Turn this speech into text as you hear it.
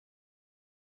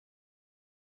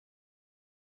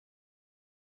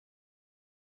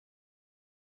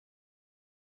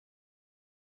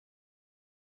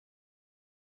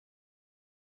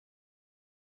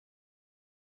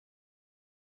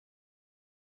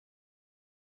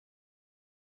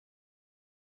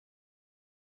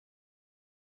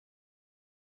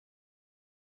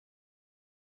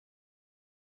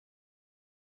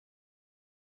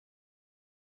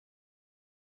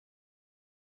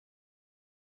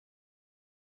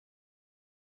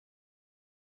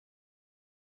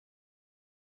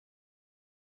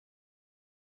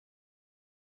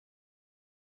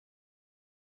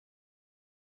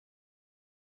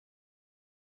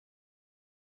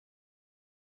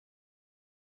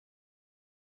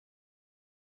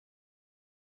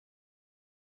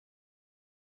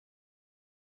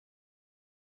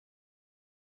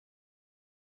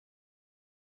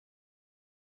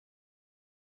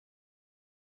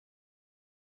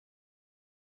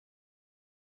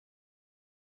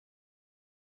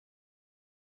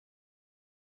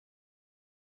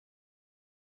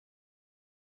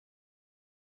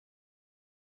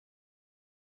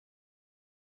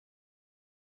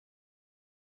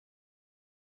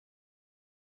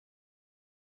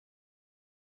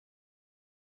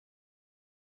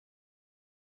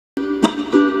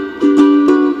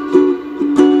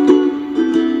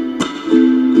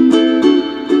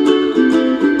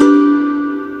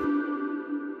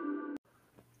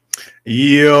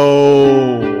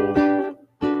Yo,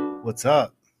 what's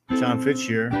up? John Fitch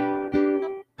here.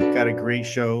 Got a great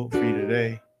show for you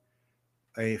today.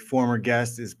 A former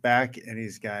guest is back, and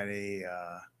he's got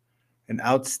an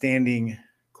outstanding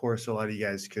course a lot of you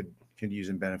guys could use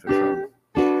and benefit from.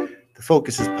 The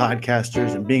focus is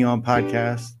podcasters and being on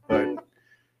podcasts, but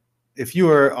if you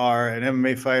are an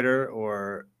MMA fighter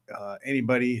or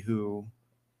anybody who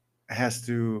has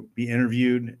to be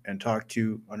interviewed and talked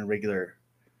to on a regular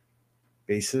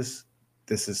basis,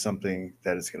 this is something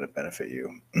that is going to benefit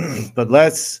you. But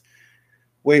let's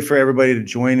wait for everybody to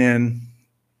join in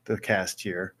the cast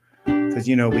here, because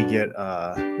we get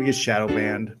shadow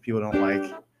banned. People don't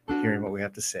like hearing what we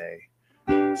have to say,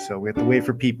 so we have to wait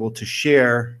for people to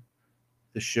share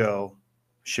the show,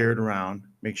 share it around,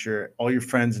 make sure all your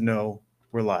friends know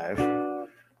we're live,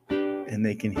 and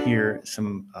they can hear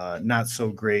some not so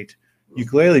great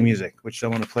ukulele music, which I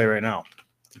want to play right now.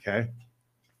 Okay.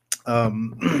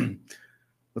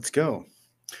 Let's go.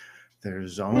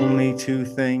 There's only two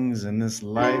things in this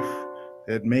life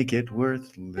that make it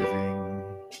worth living.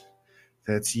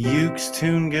 That's ukes,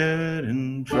 tune good,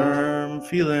 and firm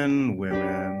feeling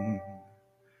women.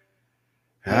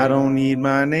 I don't need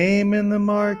my name in the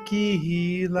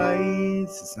marquee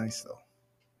lights. It's nice though.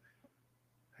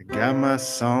 I got my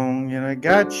song and I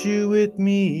got you with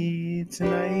me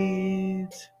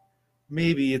tonight.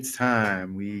 Maybe it's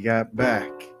time we got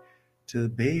back to the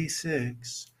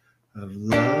basics of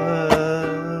love.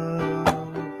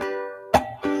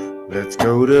 Let's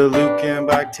go to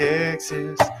Lukenbach,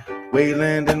 Texas,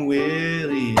 Wayland and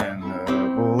Willie and the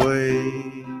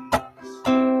boys.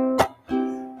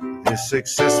 This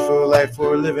successful life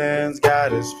for living's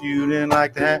got us feuding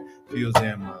like the Hatfields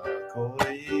and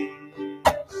McCoys.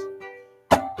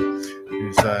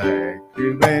 It's like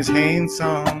Ruben's Haynes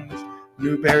songs,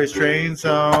 Newberry's train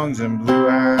songs, and Blue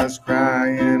Eyes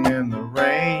crying in the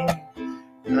rain.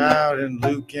 Out in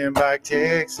Lukenbach,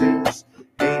 Texas,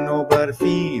 ain't nobody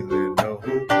feeling no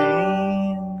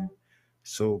pain.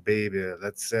 So baby,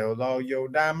 let's sell all your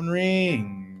diamond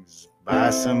rings, buy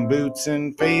some boots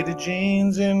and faded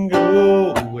jeans and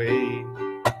go away.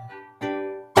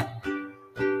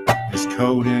 This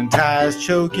coat and tie's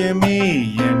choking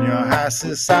me, in your high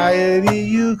society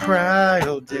you cry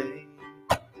all day.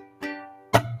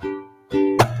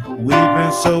 We've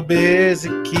been so busy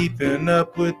keeping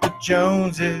up with the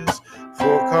Joneses,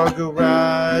 4-car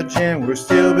garage and we're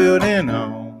still building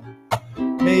on.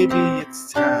 Maybe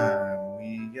it's time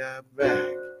we got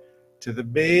back to the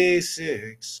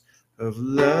basics of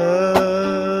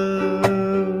love.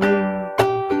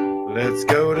 Let's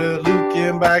go to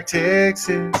Lukenbach,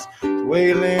 Texas, to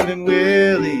Wayland and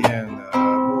Willie and the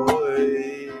boys.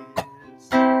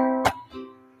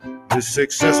 This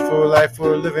successful life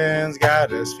for living's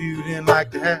got us feuding like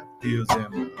the Hatfields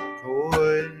and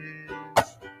McCoys.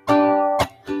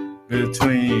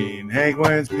 Between Hank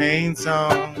Wynn's pain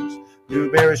songs,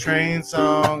 Newberry's train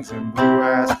songs, and Blue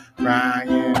Eyes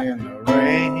crying in the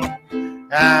rain.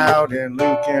 Out in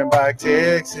Lukenbach,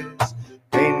 Texas,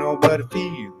 ain't nobody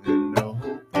feeling no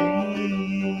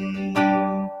pain.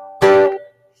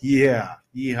 Yeah,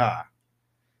 yeehaw.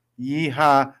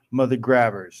 Yeehaw, mother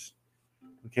grabbers.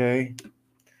 Okay?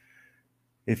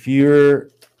 If you're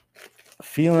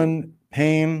feeling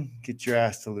pain, get your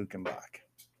ass to Lukenbach.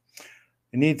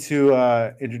 I need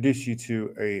to introduce you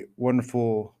to a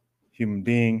wonderful human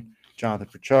being, Jonathan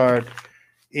Pritchard,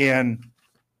 and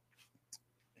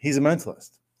he's a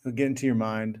mentalist. He'll get into your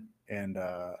mind and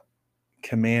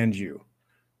command you,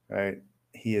 right?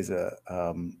 He is a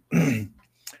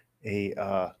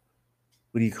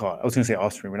what do you call it? I was going to say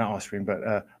offspring, but not offspring, but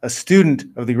a student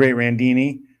of the great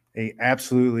Randini, a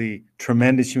absolutely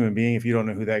tremendous human being. If you don't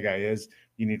know who that guy is,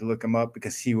 you need to look him up,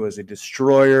 because he was a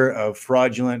destroyer of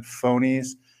fraudulent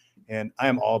phonies, and I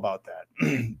am all about that.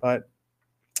 But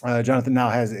Jonathan now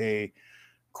has a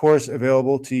course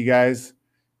available to you guys.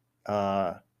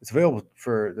 It's available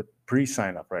for the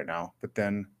pre-sign up right now, but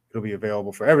then it'll be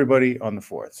available for everybody on the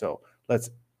 4th. So let's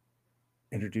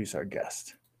introduce our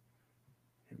guest.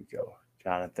 Here we go.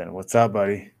 Jonathan, what's up,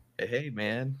 buddy? Hey,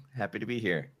 man. Happy to be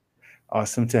here.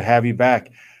 Awesome to have you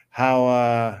back.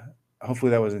 How,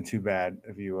 hopefully that wasn't too bad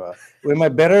of you. Am I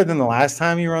better than the last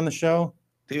time you were on the show?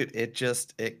 Dude, it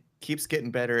keeps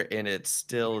getting better, and it's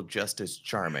still just as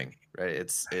charming, right?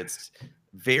 It's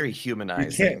very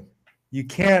humanizing. You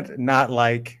can't not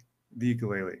like the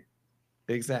ukulele.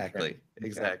 Exactly.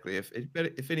 Exactly.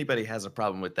 If anybody has a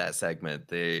problem with that segment,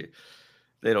 they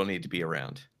don't need to be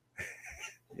around.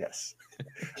 Yes.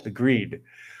 Agreed.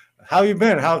 How you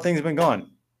been? How have things been going?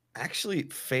 Actually,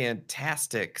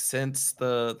 fantastic. Since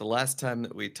the last time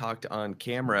that we talked on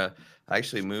camera, I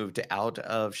actually moved out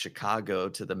of Chicago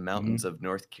to the mountains Mhm. of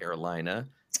North Carolina.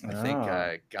 I think Oh,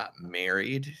 I got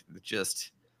married,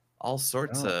 just all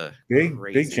sorts oh, of big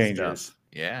crazy changes. stuff.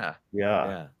 Yeah. Yeah.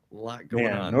 Yeah. A lot going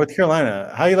Man, on. North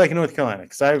Carolina. How you like North Carolina?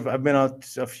 Because I've been out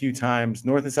a few times.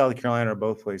 North and South Carolina are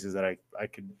both places that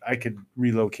I could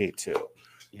relocate to.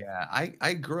 Yeah,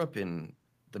 I grew up in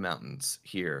the mountains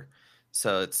here,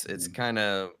 so it's Mhm. kind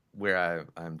of where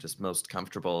I'm just most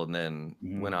comfortable. And then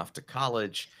Mhm. went off to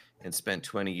college and spent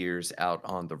 20 years out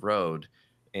on the road.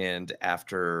 And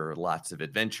after lots of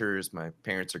adventures, my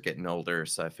parents are getting older,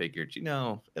 so I figured,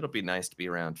 it'll be nice to be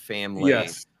around family,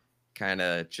 Yes. kind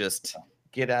of just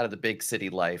get out of the big city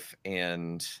life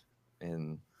and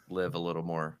live a little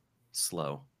more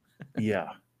slow. Yeah.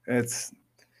 It's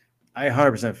I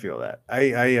 100% feel that. I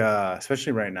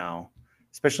especially right now,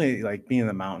 especially like being in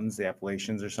the mountains, the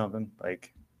Appalachians or something.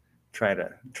 Like try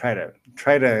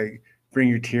to bring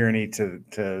your tyranny to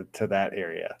that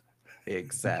area.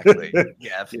 Exactly.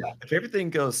 Yeah. If, Yeah. if everything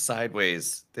goes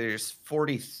sideways, there's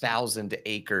 40,000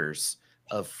 acres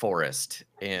of forest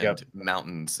Yep. and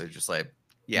mountains. They're just like,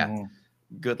 yeah, Mhm.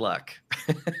 good luck.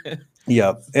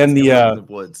 Yep. Let's And go live in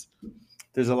the woods.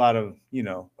 there's a lot of,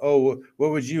 oh,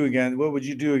 what would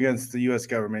you do against the US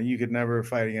government? You could never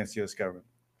fight against the US government.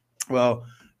 Well,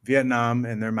 Vietnam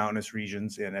and their mountainous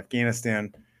regions and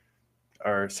Afghanistan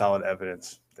are solid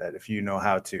evidence that if you know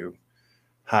how to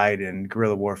hide in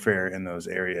guerrilla warfare in those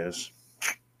areas,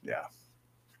 yeah.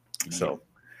 Yeah. So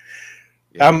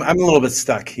Yeah. I'm a little bit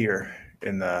stuck here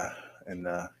in the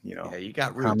Yeah. You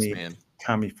got roots, commie man.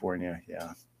 California,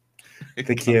 yeah.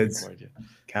 The kids, California.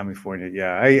 California,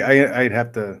 yeah. I'd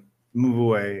have to move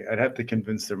away. I'd have to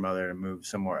convince their mother to move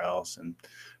somewhere else, and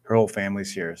her whole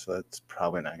family's here, so that's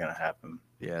probably not going to happen.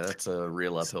 Yeah. That's a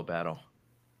real uphill battle.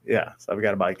 Yeah, so I've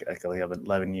got about like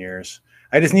 11 years.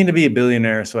 I just need to be a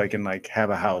billionaire so I can like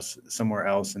have a house somewhere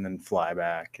else and then fly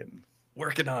back and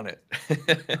Working on it.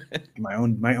 my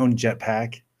own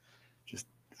jetpack. Just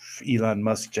Elon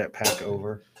Musk jetpack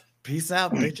over. Peace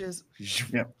out, bitches.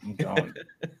 Yep, I'm going.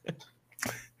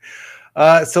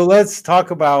 So let's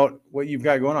talk about what you've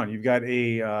got going on. You've got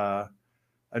a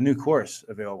new course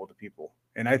available to people,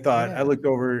 and I Yeah. looked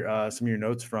over some of your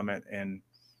notes from it, and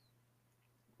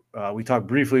we talked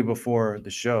briefly before the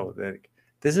show that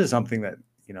this is something that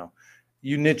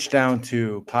you niche down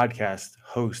to podcast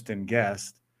host and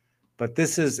guest, but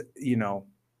this is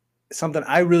something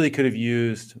I really could have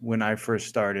used when I first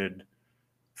started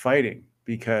fighting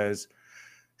because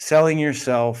selling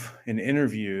yourself in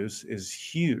interviews is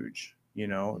huge.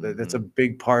 That's a Mhm.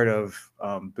 big part of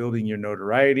building your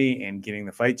notoriety and getting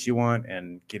the fights you want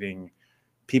and getting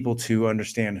people to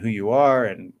understand who you are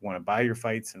and want to buy your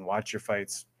fights and watch your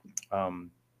fights.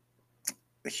 Um,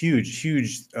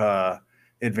 huge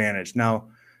advantage. Now,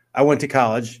 I went to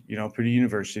college, Purdue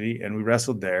University, and we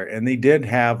wrestled there, and they did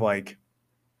have we'd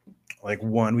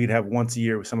have once a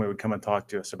year where somebody would come and talk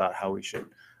to us about how we should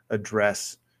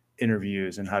address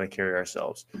interviews and how to carry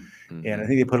ourselves. And I Mhm.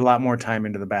 think they put a lot more time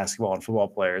into the basketball and football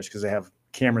players because they have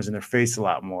cameras in their face a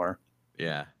lot more.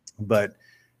 Yeah. But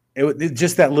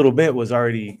just that little bit was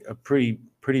already a pretty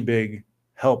big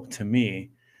help to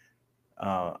me.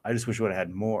 I just wish we would have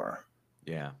had more.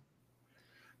 Yeah.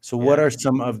 So, what Yeah. are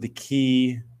some of the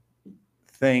key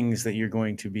things that you're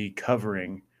going to be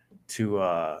covering to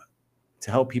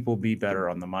help people be better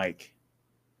on the mic?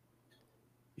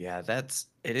 Yeah,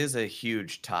 it is a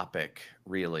huge topic,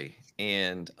 really.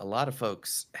 And a lot of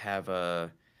folks have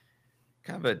a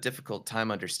kind of a difficult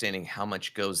time understanding how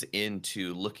much goes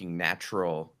into looking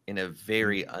natural in a Mhm.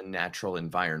 very unnatural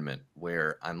environment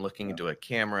where I'm looking Yeah. into a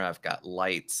camera, I've got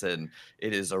lights, and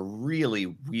it is a really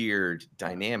weird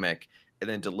dynamic. And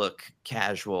then to look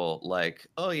casual, like,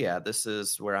 oh, yeah, this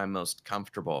is where I'm most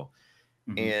comfortable.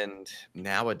 Mhm. And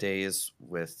nowadays,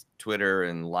 with Twitter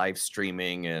and live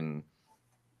streaming and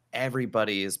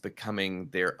everybody is becoming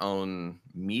their own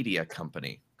media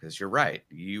company because you're right,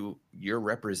 you're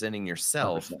representing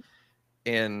yourself. 100%.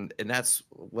 And that's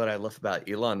what I love about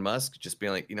Elon Musk, just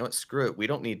being like, you know what, screw it, we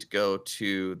don't need to go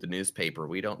to the newspaper,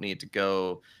 we don't need to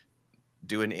go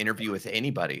do an interview with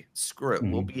anybody, screw it,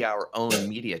 we'll Mhm. be our own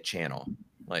media channel,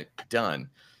 like, done.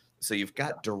 So you've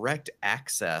got direct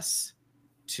access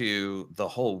to the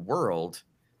whole world.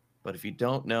 But if you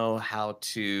don't know how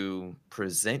to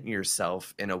present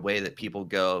yourself in a way that people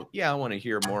go, yeah, I want to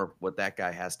hear more of what that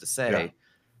guy has to Yeah. say,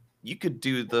 you could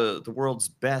do the world's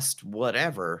best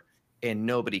whatever, and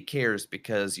nobody cares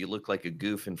because you look like a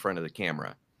goof in front of the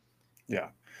camera. Yeah.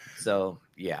 So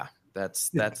yeah,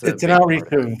 that's It, that's a it's an big outreach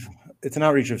part of of it. it's an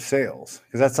outreach of sales,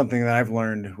 because that's something that I've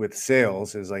learned with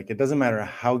sales is like, it doesn't matter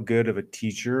how good of a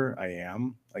teacher I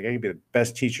am. Like I could be the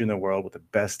best teacher in the world with the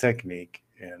best technique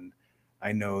and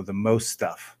I know the most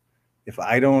stuff. If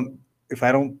I don't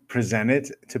present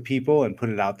it to people and put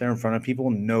it out there in front of people,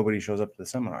 nobody shows up to the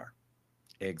seminar.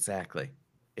 Exactly.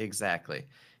 Exactly.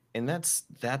 And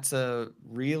that's a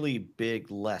really big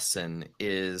lesson,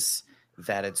 is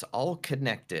that it's all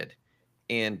connected.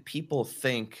 And people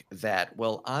think that,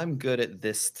 well, I'm good at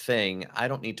this thing, I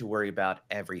don't need to worry about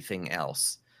everything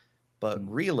else. But Mm.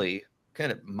 really,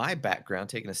 kind of my background,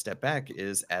 taking a step back,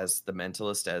 is as the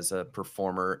mentalist, as a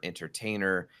performer,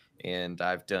 entertainer, and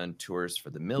I've done tours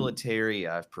for the military.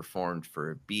 I've performed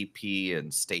for BP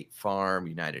and State Farm,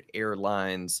 United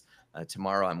Airlines.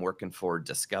 Tomorrow I'm working for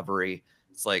Discovery.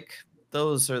 It's like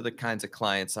those are the kinds of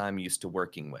clients I'm used to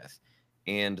working with.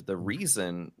 And the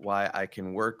reason why I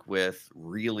can work with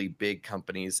really big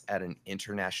companies at an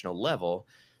international level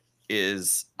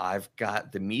is I've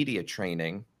got the media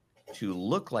training to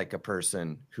look like a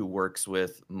person who works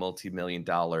with multi-million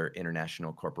dollar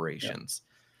international Yeah. corporations.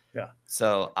 Yeah.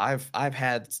 So I've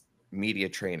had media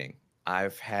training.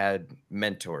 I've had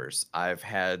mentors. I've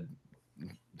had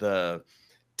the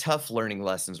tough learning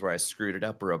lessons where I screwed it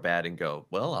up real bad and go,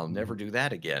 well, I'll never do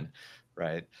that again.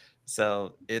 Right.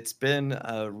 So it's been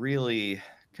a really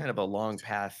kind of a long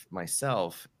path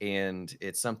myself. And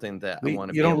it's something that I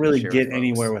want to You be don't able to really share with get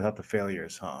anywhere folks. without the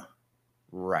failures, huh?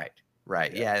 Right.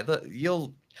 Right. Yeah. Yeah.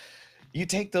 You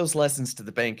take those lessons to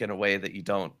the bank in a way that you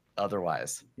don't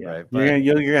otherwise. Yeah. Right. But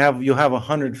You'll have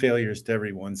 100 failures to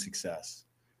every one success.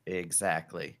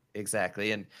 exactly.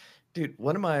 Exactly. And dude,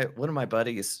 one of my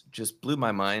buddies just blew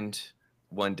my mind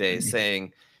one day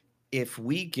saying, if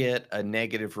we get a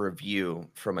negative review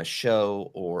from a show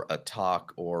or a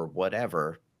talk or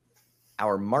whatever,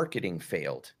 our marketing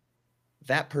failed.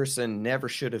 That person never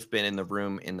should have been in the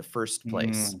room in the first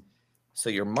place. Mm, So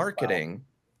your wow. marketing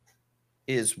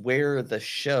is where the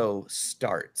show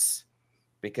starts,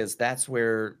 because that's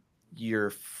where you're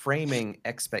framing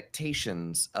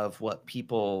expectations of what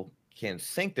people can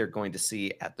think they're going to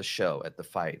see at the show, at the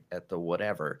fight, at the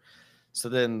whatever. So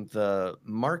then the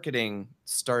marketing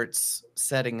starts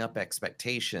setting up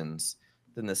expectations.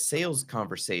 Then the sales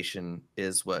conversation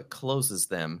is what closes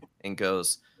them and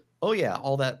goes, oh, yeah,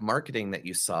 all that marketing that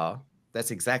you saw,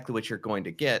 that's exactly what you're going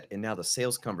to get. And now the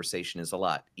sales conversation is a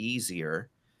lot easier.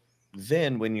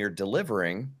 Then when you're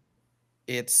delivering,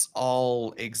 it's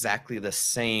all exactly the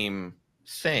same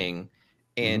thing.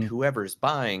 And Mhm. whoever's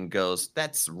buying goes,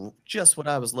 that's just what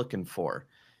I was looking for.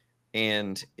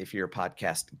 And if you're a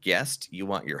podcast guest, you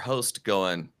want your host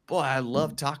going, boy, I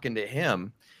love talking to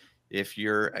him. If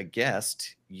you're a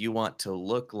guest, you want to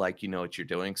look like you know what you're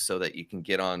doing so that you can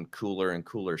get on cooler and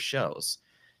cooler shows.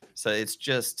 So it's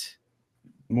just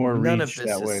More none of reach this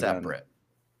that is way then. separate.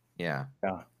 Yeah.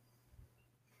 Yeah.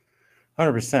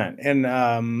 100%. And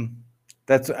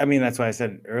that's why I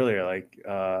said earlier, like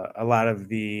a lot of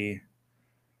the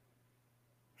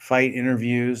fight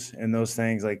interviews and those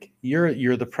things, like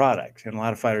you're the product. And a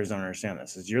lot of fighters don't understand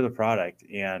this, is you're the product.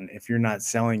 And if you're not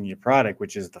selling your product,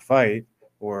 which is the fight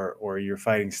or your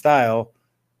fighting style,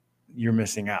 you're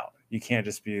missing out. You can't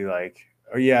just be like,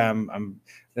 oh yeah, I'm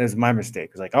that's my mistake.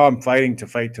 It's like, oh, I'm fighting to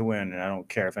fight to win, and I don't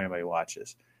care if anybody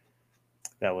watches.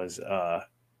 That was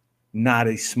not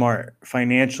a smart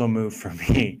financial move for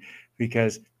me,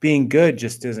 because being good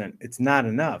just isn't, it's not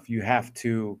enough. You have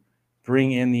to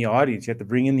bring in the audience. You have to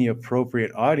bring in the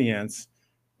appropriate audience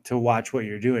to watch what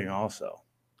you're doing also.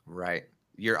 Right.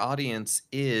 Your audience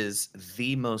is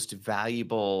the most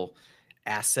valuable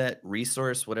asset,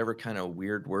 resource, whatever kind of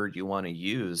weird word you want to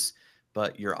use.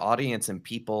 But your audience and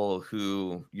people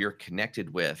who you're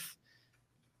connected with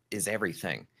is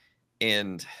everything.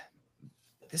 And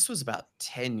this was about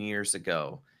 10 years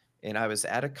ago. And I was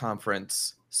at a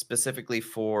conference specifically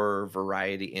for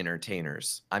variety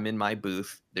entertainers. I'm in my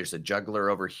booth. There's a juggler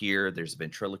over here, there's a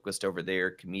ventriloquist over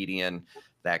there, comedian,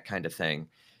 that kind of thing.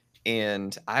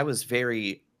 And I was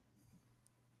very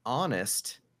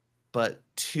honest, but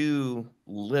too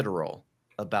literal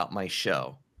about my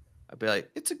show. I'd be like,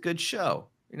 it's a good show.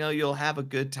 You'll have a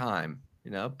good time.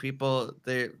 People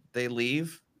they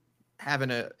leave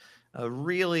having a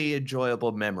really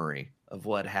enjoyable memory of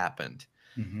what happened.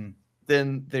 Mm-hmm.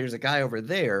 Then there's a guy over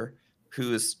there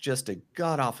who's just a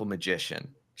god awful magician,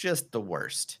 just the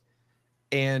worst.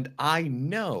 And I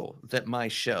know that my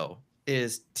show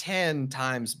is 10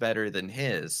 times better than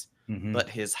his, Mm-hmm. but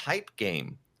his hype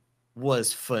game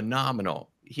was phenomenal.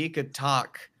 He could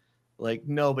talk like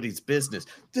nobody's business.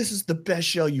 This is the best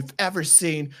show you've ever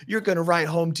seen. You're going to write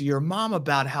home to your mom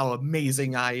about how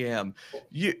amazing I am.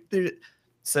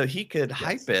 So he could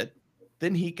hype it.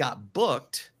 Then he got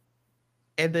booked,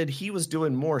 and then he was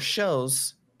doing more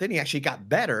shows. Then he actually got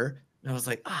better. And I was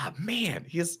like, ah, man,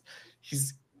 he's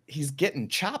getting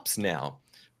chops now,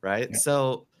 right? Yeah.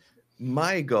 So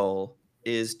my goal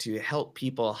is to help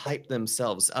people hype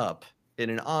themselves up in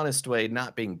an honest way,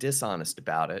 not being dishonest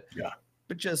about it, Yeah.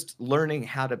 but just learning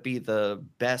how to be the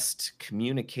best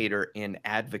communicator and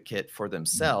advocate for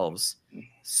themselves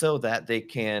so that they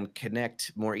can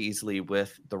connect more easily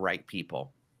with the right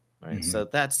people. Right. So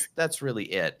that's really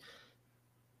it.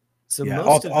 So Yeah,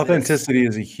 most of this, authenticity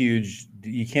is a huge.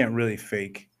 You can't really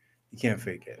fake. You can't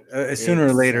fake it. Sooner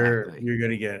or later, exactly. you're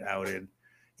gonna get outed.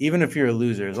 Even if you're a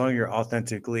loser, as long as you're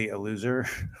authentically a loser,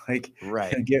 like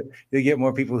Right. you'll get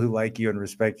more people who like you and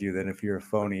respect you than if you're a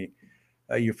phony.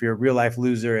 If you're a real life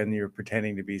loser and you're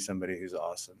pretending to be somebody who's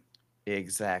awesome.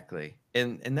 Exactly.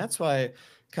 And that's why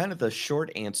kind of the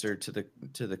short answer to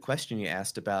the question you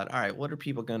asked about, all right, what are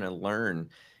people going to learn?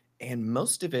 And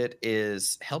most of it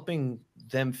is helping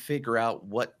them figure out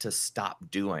what to stop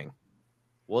doing.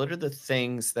 What are the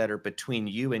things that are between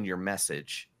you and your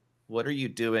message? What are you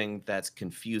doing that's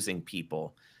confusing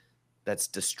people, that's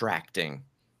distracting?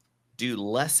 Do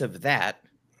less of that,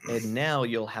 and now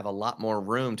you'll have a lot more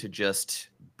room to just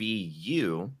be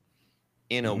you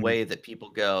in a Mhm. way that people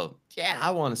go, yeah,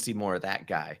 I want to see more of that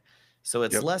guy. So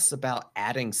it's Yep, less about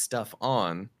adding stuff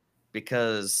on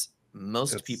because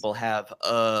most that's people have,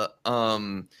 well,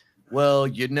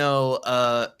 and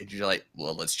you're like,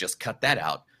 well, let's just cut that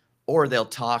out. Or they'll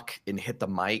talk and hit the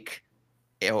mic,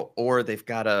 or they've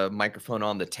got a microphone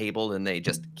on the table and they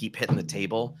just keep hitting the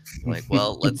table. You're like,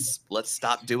 well, let's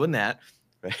stop doing that.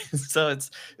 Right? So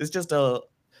it's just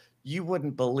you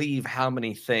wouldn't believe how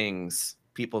many things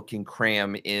people can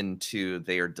cram into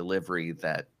their delivery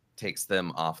that takes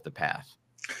them off the path.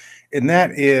 and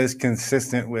that is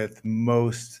consistent with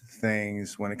most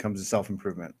things when it comes to self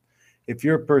improvement. If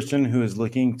you're a person who is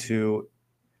looking to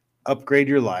upgrade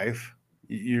your life,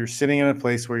 you're sitting in a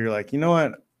place where you're like, you know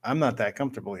what? I'm not that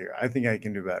comfortable here. I think I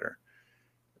can do better.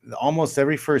 Almost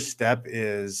every first step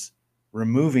is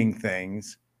removing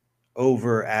things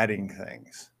over adding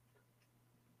things.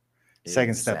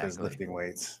 Second step is Exactly. lifting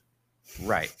weights.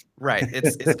 Right. Right.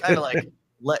 It's kind of like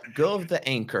let go of the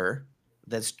anchor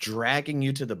that's dragging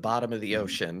you to the bottom of the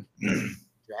ocean,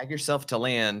 drag yourself to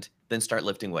land, then start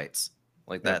lifting weights.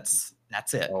 Like Yep,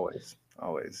 that's it. always,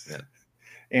 always. Yeah.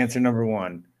 Answer number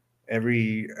one.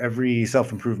 Every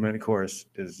self improvement course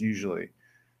is usually,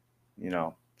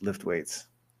 lift weights.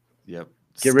 Yep.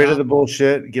 Get rid of the Stop.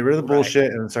 bullshit. Get rid of the Right.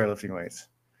 bullshit, and then start lifting weights.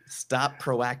 Stop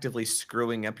proactively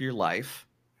screwing up your life.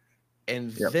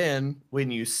 And Yep. then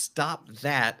when you stop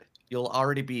that, you'll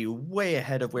already be way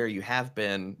ahead of where you have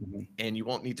been Mhm. and you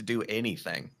won't need to do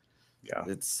anything. Yeah,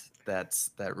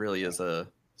 That really is a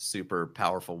super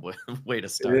powerful way to it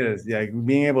start. is. Yeah,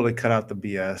 being able to cut out the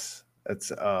BS.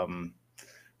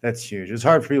 That's huge. It's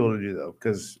hard for people to do though,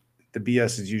 because the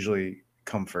BS is usually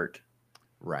comfort,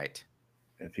 Right.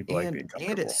 and people like being And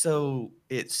comfortable.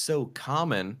 it's so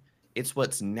common. It's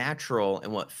what's natural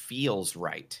and what feels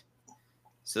right.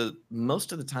 So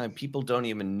most of the time people don't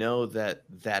even know that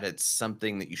it's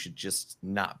something that you should just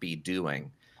not be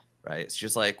doing, right? It's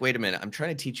just like, wait a minute, I'm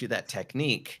trying to teach you that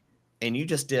technique and you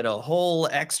just did a whole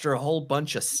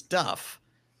bunch of stuff.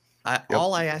 Yep.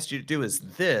 All I asked you to do is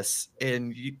this,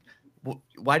 and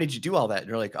why did you do all that? And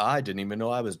you're like, oh, I didn't even know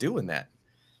I was doing that.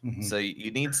 Hmm. So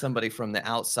you need somebody from the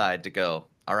outside to go,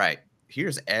 all right,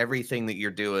 here's everything that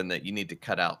you're doing that you need to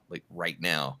cut out like right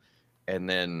now. And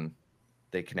then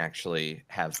they can actually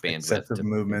have bandwidth Excessive to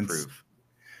movements. improve.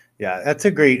 Yeah, that's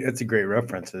a great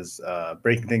reference. Is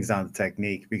breaking things down to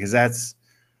technique, because that's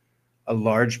a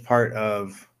large part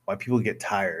of why people get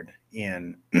tired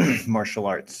in martial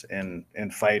arts and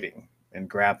fighting and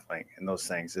grappling and those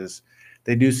things is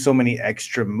they do so many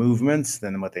extra movements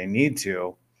than what they need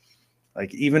to.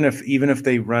 Like even if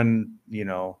they run,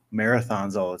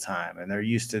 marathons all the time and they're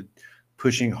used to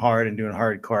pushing hard and doing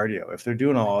hard cardio, if they're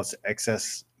doing all this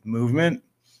excess movement,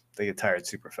 they get tired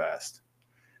super fast.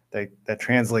 That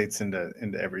translates into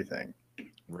everything.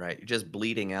 Right. You're just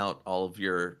bleeding out all of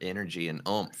your energy and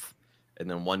oomph and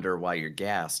then wonder why you're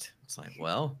gassed. It's like,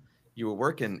 well, you were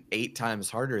working 8 times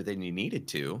harder than you needed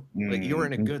to. Like you were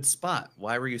in a Mhm. good spot.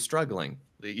 Why were you struggling?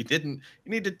 You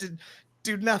needed to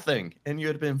do nothing and you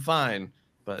would have been fine.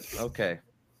 But okay,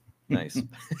 nice.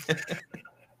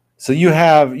 So you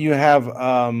have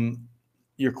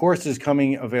your course is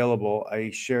coming available. I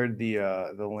shared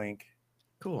the link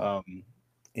Cool. um,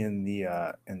 in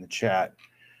the chat,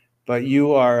 but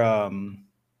you are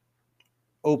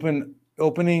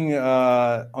opening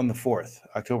on the 4th,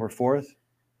 October 4th.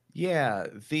 Yeah,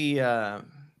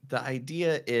 the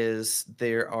idea is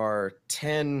there are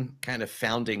 10 kind of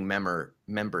founding member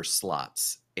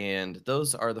slots. And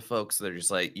those are the folks that are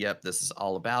just like, yep, this is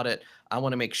all about it. I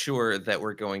want to make sure that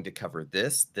we're going to cover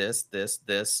this, this, this,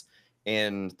 this.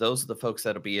 And those are the folks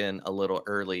that'll be in a little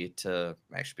early to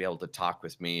actually be able to talk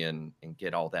with me and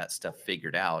get all that stuff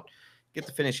figured out, get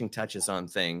the finishing touches on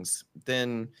things.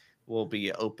 Then we'll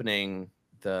be opening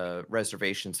the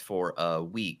reservations for a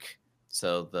week,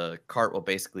 so the cart will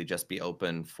basically just be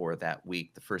open for that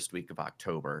week, the first week of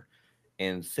October.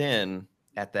 And then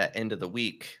at that end of the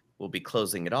week, we'll be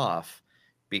closing it off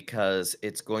because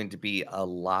it's going to be a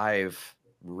live,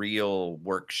 real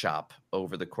workshop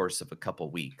over the course of a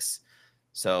couple weeks.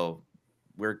 So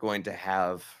we're going to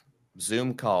have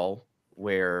Zoom call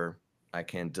where I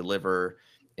can deliver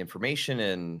information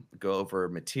and go over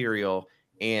material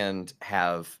and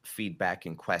have feedback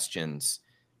and questions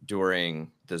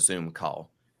during the Zoom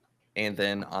call. And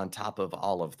then on top of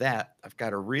all of that, I've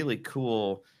got a really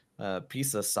cool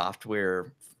piece of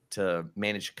software to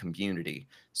manage community.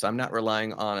 So I'm not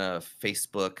relying on a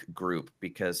Facebook group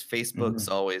because Facebook's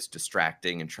always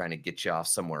distracting and trying to get you off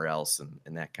somewhere else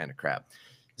and that kind of crap.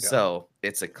 Yeah. So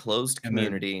it's a closed And they're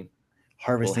community.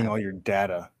 harvesting all your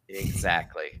data.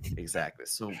 Exactly.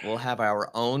 So we'll have our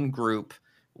own group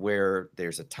where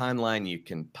there's a timeline you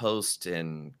can post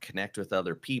and connect with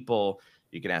other people.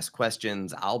 You can ask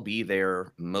questions. I'll be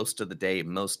there most of the day,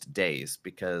 most days,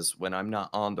 because when I'm not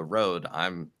on the road,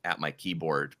 I'm at my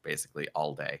keyboard basically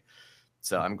all day.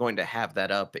 So I'm going to have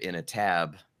that up in a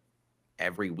tab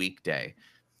every weekday.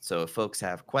 So if folks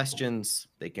have questions,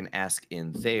 they can ask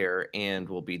in there, and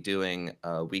we'll be doing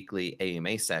a weekly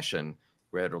AMA session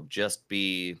where it'll just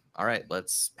be, all right,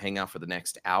 let's hang out for the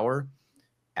next hour,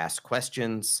 ask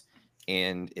questions.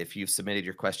 And if you've submitted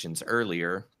your questions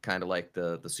earlier, kind of like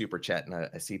the super chat, and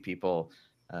I see people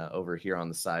over here on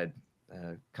the side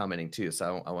commenting too.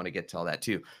 So I want to get to all that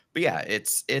too. But yeah,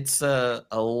 it's a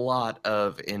lot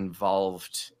of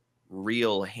involved,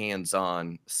 real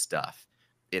hands-on stuff.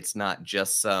 It's not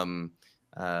just some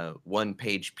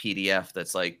one-page PDF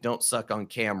that's like, don't suck on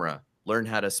camera, learn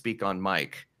how to speak on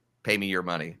mic, pay me your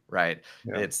money, right?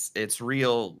 Yeah. It's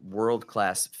real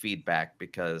world-class feedback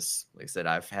because, like I said,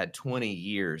 I've had 20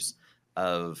 years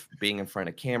of being in front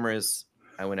of cameras.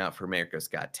 I went out for America's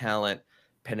Got Talent,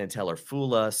 Penn and Teller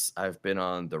Fool Us. I've been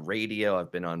on the radio.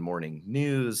 I've been on morning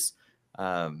news.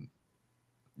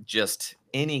 Just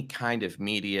any kind of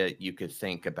media you could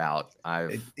think about.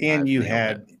 I've you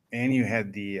nailed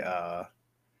had the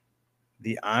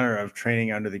honor of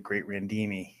training under the great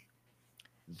Randini.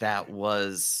 That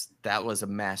was a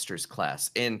master's class,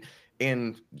 and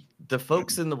the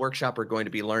folks in the workshop are going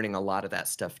to be learning a lot of that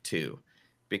stuff too,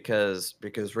 because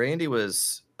Randy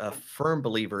was a firm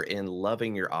believer in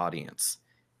loving your audience.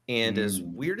 And as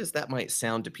weird as that might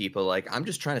sound to people, like, I'm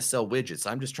just trying to sell widgets,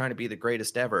 I'm just trying to be the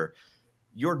greatest ever.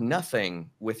 You're nothing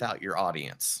without your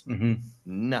audience.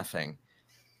 Nothing.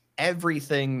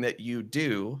 Everything that you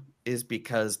do is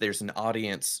because there's an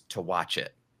audience to watch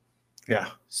it. Yeah.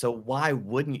 So why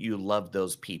wouldn't you love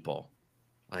those people?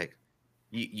 Like,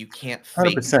 you can't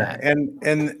fake 100%. that.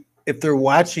 And if they're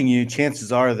watching you,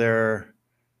 chances are they're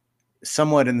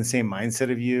somewhat in the same mindset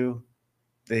of you.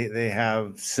 They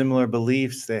have similar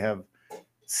beliefs, they have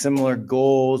similar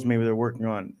goals, maybe they're working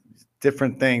on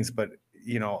different things, but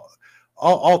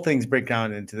all things break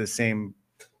down into the same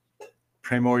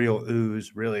primordial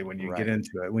ooze, really, when you get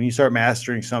into it. When you start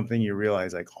mastering something, you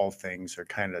realize like all things are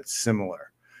kind of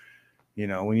similar.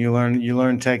 When you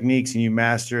learn techniques and you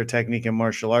master a technique in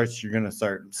martial arts, you're going to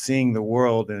start seeing the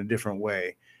world in a different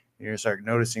way. You're going to start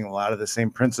noticing a lot of the same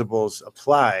principles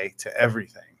apply to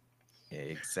everything.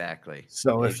 Exactly.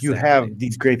 So if you have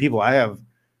these great people, I have,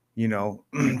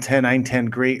 10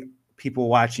 great people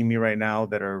watching me right now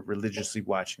that are religiously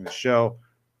watching the show.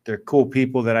 They're cool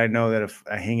people that I know that if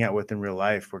I hang out with in real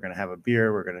life, we're going to have a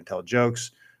beer, we're going to tell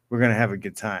jokes, we're going to have a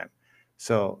good time.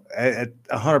 So at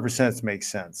 100% makes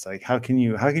sense. Like, how can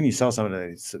you sell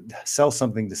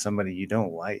something to somebody you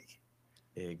don't like?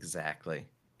 Exactly.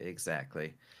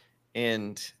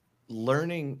 And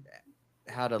learning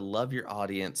how to love your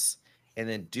audience and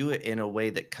then do it in a way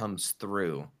that comes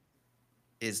through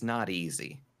is not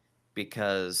easy,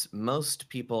 because most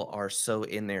people are so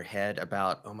in their head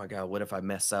about, oh my God, what if I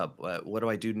mess up? What do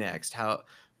I do next?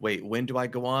 When do I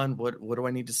go on? What do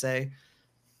I need to say?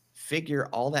 Figure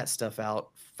all that stuff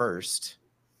out first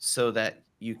so that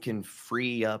you can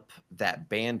free up that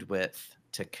bandwidth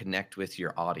to connect with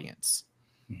your audience.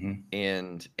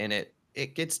 And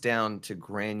it gets down to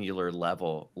granular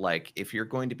level. Like, if you're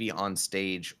going to be on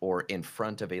stage or in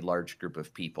front of a large group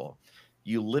of people,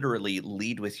 you literally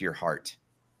lead with your heart.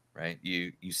 right?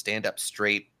 You stand up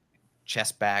straight,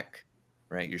 chest back,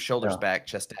 right? Your shoulders Yeah. back,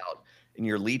 chest out, and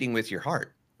you're leading with your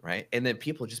heart, right? And then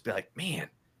people just be like, man,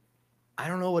 I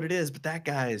don't know what it is, but that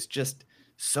guy is just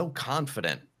so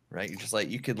confident, right? You're just like,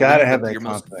 you could Gotta lead have with that your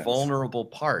most confidence. vulnerable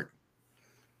part,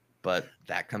 but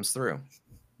that comes through.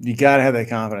 You gotta have that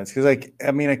confidence because, like,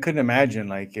 I mean, I couldn't imagine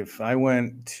like if I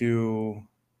went to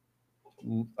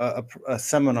a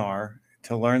seminar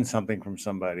to learn something from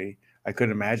somebody. I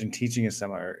couldn't imagine teaching a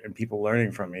seminar and people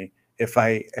learning from me if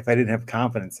I didn't have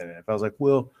confidence in it. If I was like,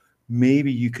 well,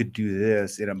 maybe you could do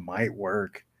this and it might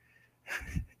work.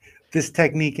 This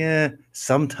technique,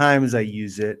 sometimes I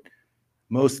use it.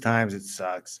 Most times it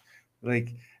sucks.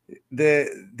 Like the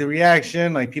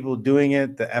reaction, like people doing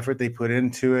it, the effort they put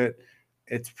into it,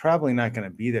 it's probably not going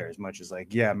to be there as much as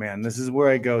like, yeah, man, this is where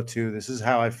I go to. This is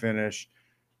how I finish.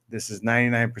 This is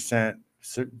 99%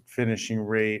 finishing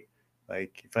rate.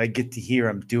 Like if I get to here,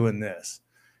 I'm doing this.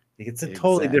 Like, it's a Exactly.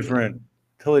 totally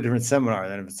different seminar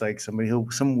than if it's like somebody who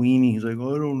some weenie who's like,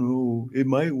 oh, I don't know, it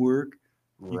might work.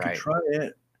 You could Right. try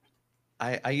it.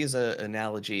 I use a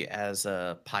analogy as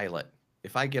a pilot.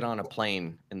 If I get on a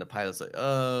plane and the pilot's like,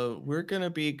 we're gonna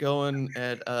be going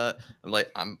at I'm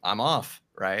like, I'm off,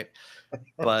 right?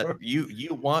 But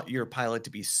you want your pilot to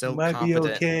be It so might be confident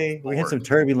and okay. We had forward. some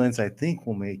turbulence. I think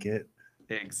we'll make it.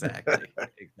 Exactly.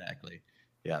 Exactly.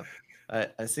 Yeah.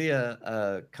 I see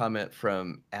a comment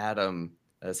from Adam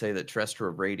say that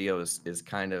terrestrial radio is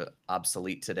kind of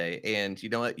obsolete today. And you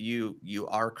know what? You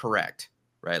are correct,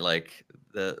 right? Like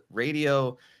the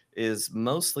radio is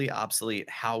mostly obsolete.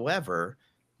 However,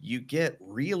 you get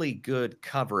really good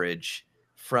coverage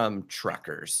from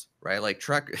truckers, right? Like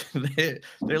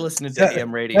they're listening to So AM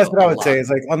that's radio what a I would say. lot. It's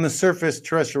like on the surface,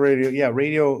 terrestrial radio. Yeah,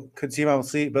 radio could seem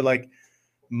obsolete, but like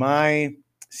my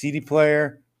CD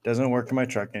player doesn't work in my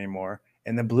truck anymore,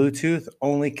 and the Bluetooth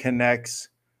only connects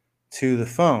to the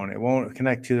phone. It won't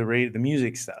connect to the radio, the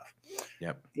music stuff.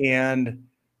 Yep. And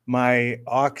my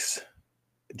aux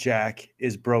jack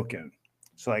is broken,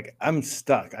 so like I'm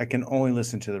stuck. I can only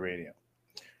listen to the radio.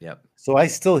 Yep. So I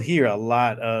still hear a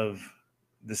lot of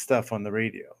the stuff on the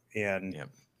radio, and Yep.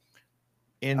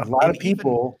 a And lot and of even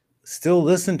people still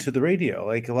listen to the radio.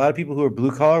 Like a lot of people who are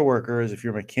blue collar workers, if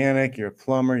you're a mechanic, you're a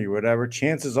plumber, you're whatever,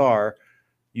 chances are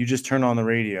you just turn on the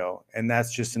radio and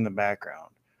that's just in the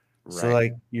background. So right.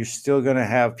 like you're still going to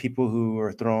have people who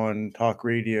are throwing talk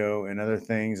radio and other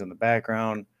things in the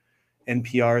background.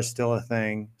 NPR is still a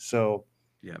thing. So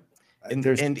Yep.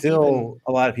 there's And even still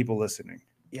a lot of people listening.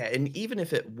 yeah, and even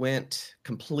if it went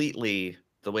completely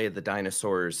the way of the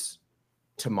dinosaurs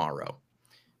tomorrow,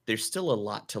 there's still a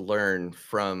lot to learn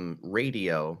from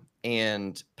radio,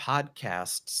 and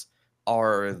podcasts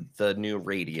are the new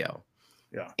radio.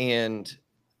 Yeah. And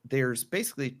there's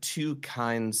basically two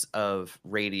kinds of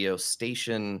radio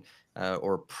station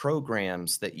or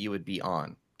programs that you would be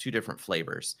on, two different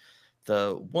flavors.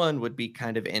 The one would be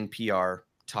kind of NPR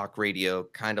talk radio,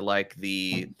 kind of like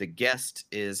the guest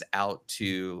is out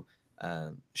to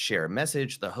share a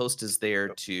message. The host is there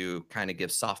to kind of give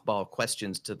softball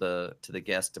questions to the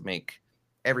guest to make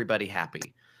everybody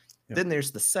happy. Yep. Then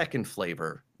there's the second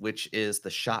flavor, which is the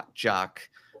shock jock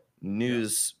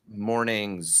news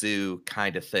morning zoo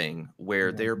kind of thing,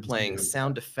 where they're playing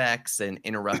sound effects and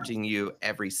interrupting you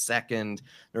every second.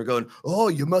 They're going, "Oh,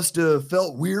 you must have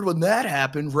felt weird when that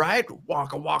happened, right?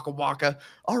 Waka waka waka.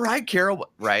 All right,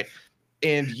 Carol, right?"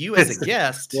 And you as a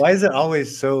guest, Why is it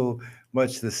always so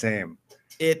much the same?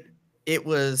 it it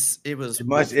was It Wolfman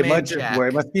must well, it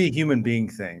Jack. must be a human being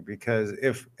thing because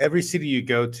if every city you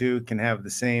go to can have the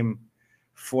same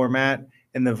format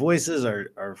and the voices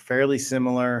are fairly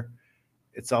similar,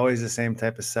 it's always the same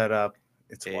type of setup.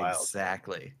 It's wild.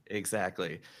 Exactly.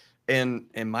 Exactly. And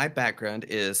my background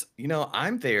is,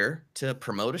 I'm there to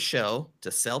promote a show,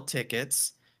 to sell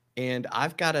tickets, and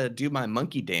I've got to do my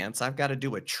monkey dance. I've got to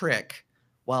do a trick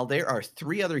while there are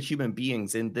three other human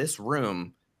beings in this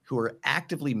room who are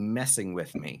actively messing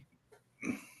with me.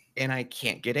 And I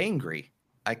can't get angry.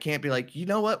 I can't be like, "You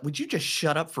know what? Would you just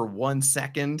shut up for 1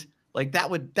 second?" Like that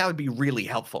would be really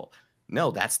helpful.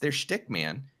 No, that's their shtick,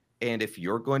 man. And if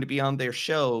you're going to be on their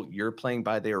show, you're playing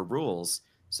by their rules.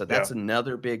 So Yeah, that's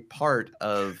another big part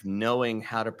of knowing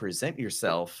how to present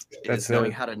yourself that's is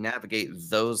knowing it. how to navigate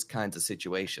those kinds of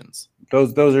situations.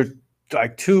 Those are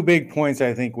like two big points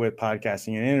I think with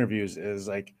podcasting and interviews is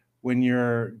like when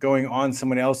you're going on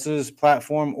someone else's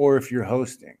platform or if you're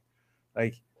hosting.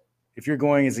 Like if you're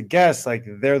going as a guest, like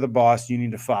they're the boss, you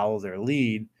need to follow their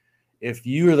lead. If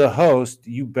you're the host,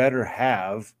 you better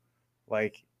have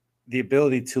like the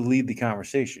ability to lead the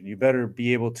conversation. You better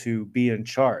be able to be in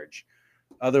charge.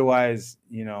 Otherwise,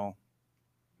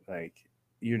 like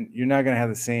you're not going to have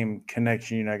the same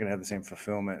connection. You're not going to have the same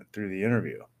fulfillment through the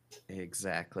interview.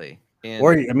 Exactly.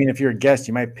 Or And I mean, if you're a guest,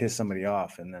 you might piss somebody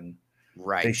off, and then they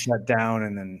right. shut down,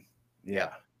 and then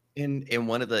Yep. In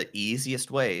one of the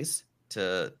easiest ways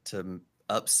to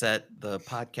upset the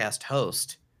podcast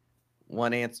host,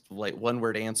 one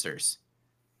word answers.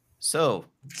 So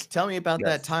tell me about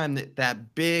that Yes. time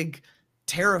that big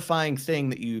terrifying thing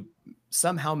that you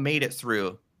somehow made it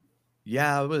through.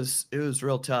 Yeah, it was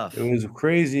real tough. It was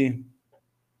crazy.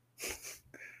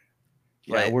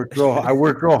 Yeah, I Right. worked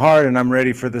real hard, and I'm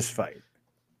ready for this fight.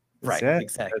 That's Right. it.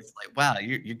 Exactly. It's like, wow,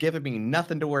 you're giving me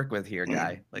nothing to work with here,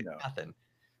 guy. Like No. nothing.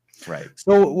 Right.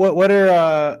 So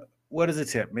what is a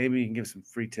tip? Maybe you can give some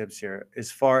free tips here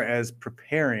as far as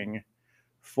preparing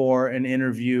for an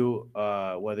interview,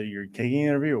 whether you're taking an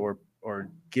interview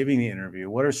or giving the interview.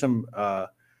 What are some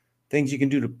things you can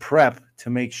do to prep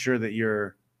to make sure that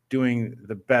you're doing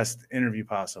the best interview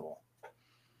possible?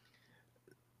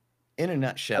 In a I don't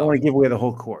nutshell. want to give away the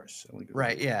whole course.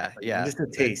 Right. Yeah. Yeah. Just a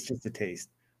taste. Just a taste.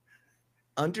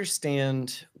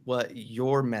 Understand what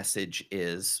your message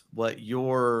is, what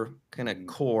your kind of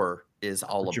core is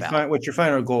all about. What your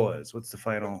final goal is. What's the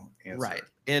final answer? Right.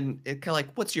 And it kind of like,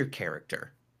 what's your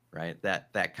character? Right.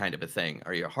 That kind of a thing.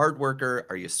 Are you a hard worker?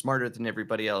 Are you smarter than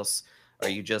everybody else? Are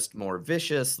you just more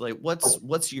vicious? Like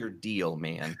what's your deal,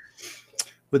 man?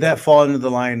 Would that fall into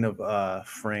the line of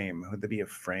frame? Would there be a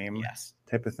frame Yes.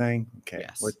 type of thing? Okay.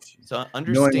 Yes. So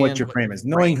understand knowing what your frame is,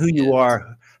 knowing who you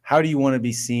are, how do you want to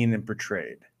be seen and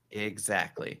portrayed?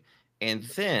 Exactly. And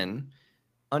then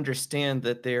understand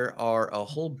that there are a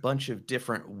whole bunch of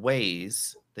different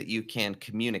ways that you can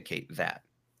communicate that.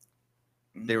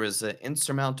 There was an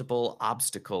insurmountable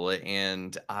obstacle,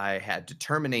 and I had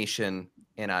determination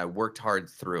and I worked hard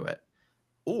through it.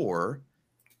 Or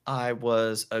I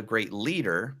was a great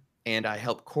leader and I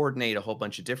helped coordinate a whole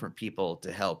bunch of different people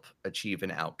to help achieve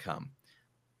an outcome.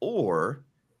 Or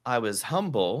I was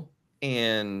humble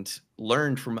and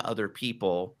learned from other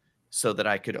people so that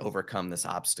I could overcome this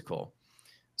obstacle.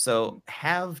 So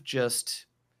have just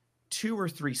 2 or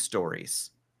 3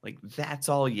 stories. Like that's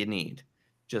all you need.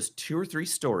 Just 2 or 3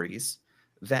 stories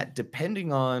that,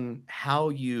 depending on how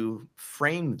you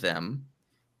frame them,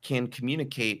 can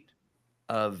communicate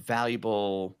a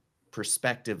valuable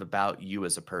perspective about you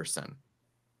as a person.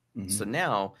 So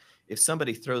now if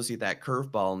somebody throws you that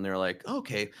curveball and they're like,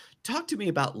 okay, talk to me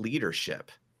about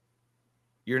leadership.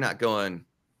 You're not going,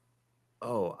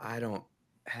 oh, I don't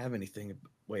have anything.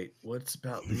 Wait, what's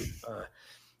about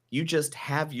you just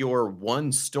have your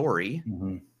one story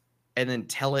and then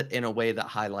tell it in a way that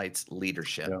highlights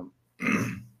leadership.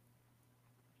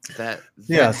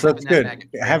 Yeah. So it's good.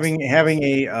 Having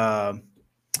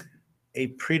a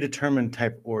predetermined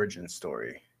type origin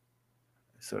story,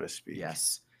 so to speak.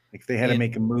 Yes. Like if they had to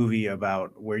make a movie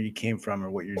about where you came from or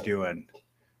what you're doing,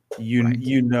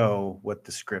 you know what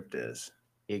the script is.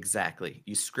 Exactly.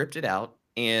 You script it out.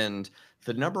 And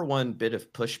the number one bit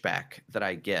of pushback that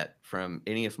I get from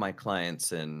any of my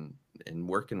clients and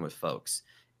working with folks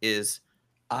is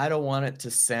I don't want it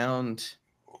to sound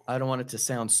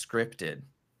scripted.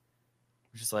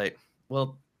 Which is like,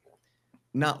 well,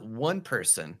 not one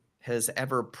person has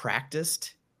ever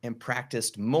practiced and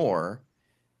practiced more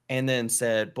and then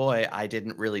said, boy, I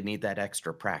didn't really need that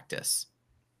extra practice.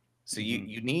 So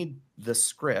you need the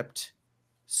script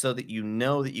so that you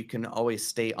know that you can always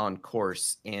stay on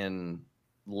course and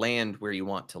land where you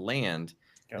want to land.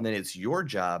 And then it's your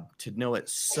job to know it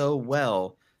so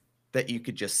well that you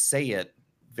could just say it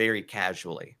very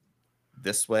casually.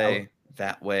 This way,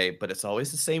 that way, but it's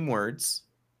always the same words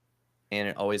and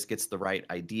it always gets the right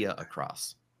idea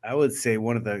across. I would say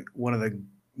one of the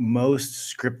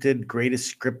most scripted,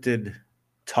 greatest scripted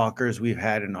talkers we've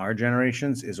had in our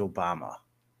generations is Obama.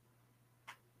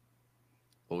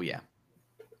 Oh yeah.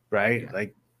 Right? Yeah.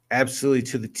 Like absolutely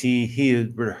to the T. He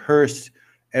had rehearsed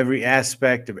every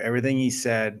aspect of everything he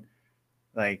said,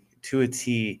 like to a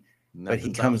T. But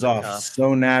he comes off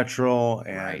so natural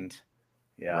and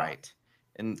right.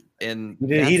 And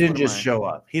he didn't just show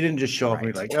up. He didn't just show up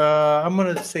and be like, I'm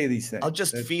gonna say these things. I'll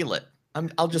just feel it.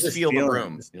 I'll just feel the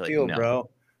room. Just feel, no, bro.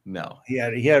 No. He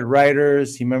had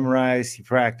writers, he memorized, he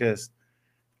practiced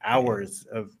hours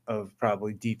of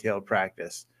probably detailed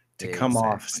practice to come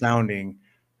off sounding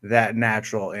that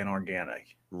natural and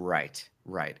organic. Right.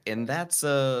 And that's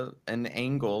an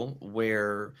angle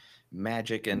where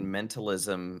magic and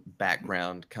mentalism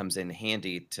background comes in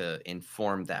handy to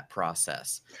inform that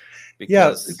process.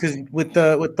 Because with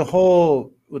the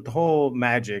whole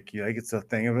magic, like it's a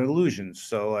thing of illusions.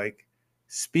 So like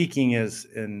speaking is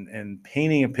and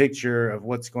painting a picture of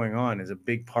what's going on is a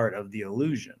big part of the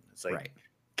illusion. It's like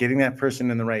getting that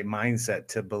person in the right mindset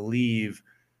to believe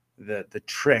that the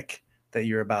trick that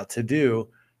you're about to do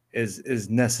is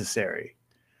necessary.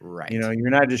 Right. You know,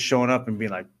 you're not just showing up and being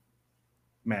like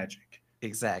magic.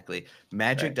 Exactly.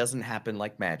 Magic Right. doesn't happen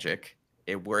like magic.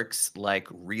 It works like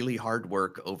really hard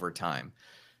work over time,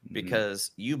 Mhm.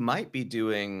 because you might be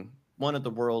doing one of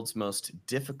the world's most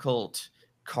difficult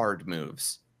card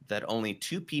moves that only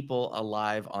two people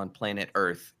alive on planet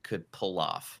Earth could pull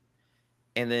off.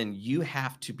 And then you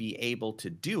have to be able to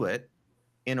do it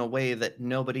in a way that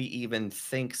nobody even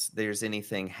thinks there's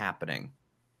anything happening.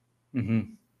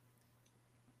 Mhm.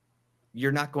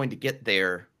 You're not going to get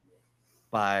there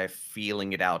by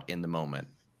feeling it out in the moment.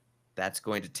 That's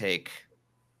going to take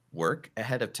work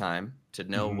ahead of time to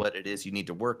know Mhm. what it is you need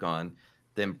to work on,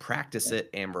 then practice it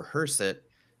and rehearse it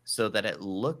so that it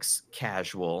looks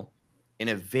casual in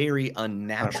a very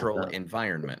unnatural 100%.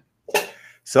 environment.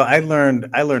 So I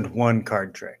learned one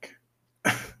card trick.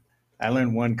 I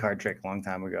learned one card trick a long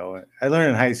time ago. I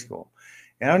learned in high school,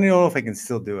 and I don't even know if I can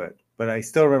still do it, but I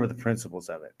still remember the principles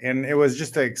of it. And it was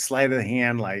just a sleight of the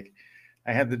hand. Like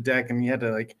I had the deck, and you had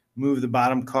to like move the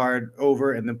bottom card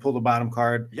over, and then pull the bottom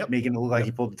card, Yep. making it look like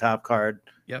you Yep. pulled the top card.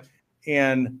 Yep.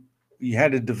 And you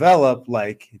had to develop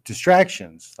like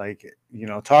distractions, like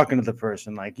talking to the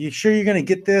person, like, you sure you're going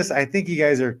to get this? I think you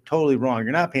guys are totally wrong.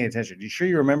 You're not paying attention. You sure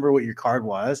you remember what your card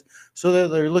was? So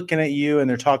they're looking at you and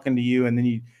they're talking to you, and then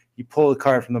you pull the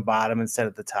card from the bottom and set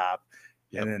at the top,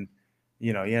 and Yep. then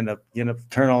you end up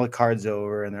turning all the cards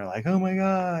over, and they're like, oh my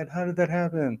god, how did that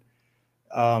happen?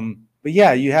 But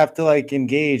yeah, you have to like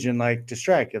engage and like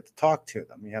distract. You have to talk to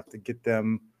them. You have to get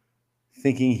them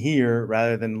thinking here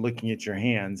rather than looking at your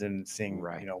hands and seeing,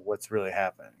 Right. what's really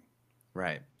happening.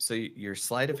 Right. So your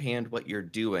sleight of hand, what you're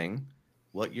doing,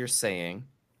 what you're saying,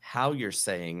 how you're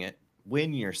saying it,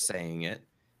 when you're saying it,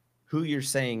 who you're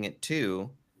saying it to,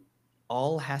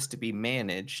 all has to be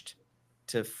managed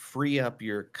to free up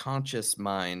your conscious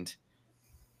mind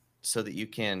so that you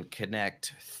can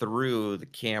connect through the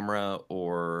camera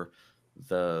or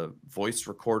the voice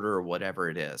recorder or whatever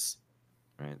it is.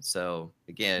 Right. So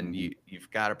again, Mhm.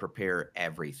 you've got to prepare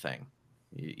everything.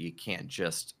 You can't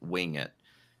just wing it.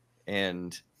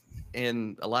 And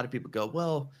a lot of people go,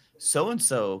 well, so and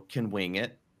so can wing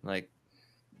it. Like,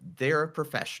 they're a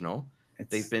professional.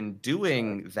 They've It's been sorry.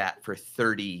 doing that for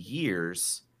 30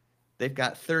 years. They've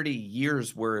got 30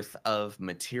 years worth of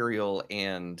material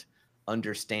and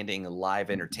understanding live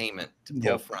entertainment to pull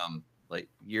Yep. from. Like,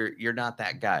 you're not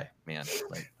that guy, man.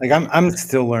 Like, Like I'm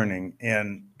still learning,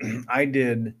 and I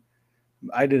did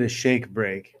a shake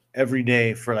break every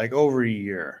day for like over a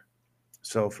year.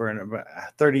 So for about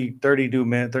 30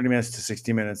 minutes to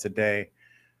 60 minutes a day,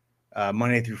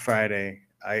 Monday through Friday,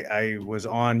 I was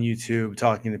on YouTube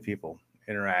talking to people,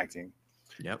 interacting,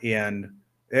 yep. and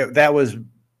that was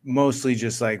mostly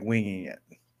just like winging it.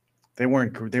 They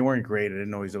weren't great. I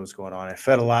didn't always know what's going on. I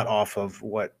fed a lot off of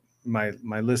what my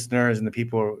listeners and the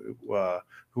people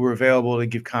who were available to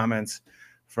give comments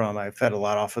from. I fed a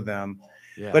lot off of them,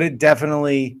 Yeah. but it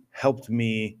definitely helped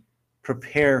me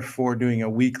prepare for doing a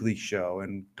weekly show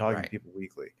and talking to Right. people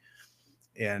weekly.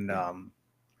 And Yeah.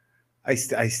 I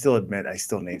still admit I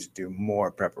still need to do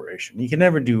more preparation. You can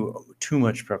never do too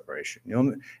much preparation.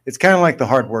 It's kind of like the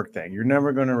hard work thing. You're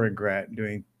never going to regret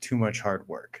doing too much hard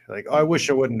work. Like, oh, I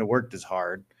wish I wouldn't have worked as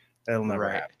hard. That'll never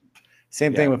Right. happen.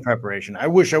 Same thing Yeah. with preparation. I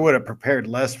wish I would have prepared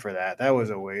less for that. That was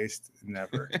a waste.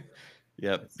 Never.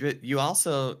 Yep. It's, But you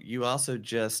also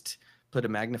just put a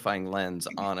magnifying lens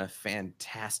on a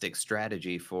fantastic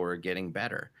strategy for getting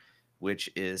better, which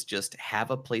is just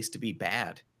have a place to be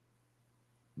bad.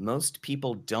 Most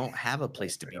people don't have a gotta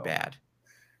place to be fail. bad.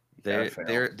 You gotta They're fail.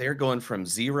 they're they're going from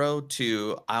 0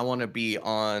 to I want to be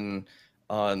on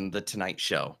the Tonight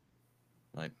Show.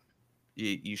 Like,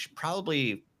 you should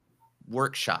probably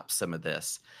workshop some of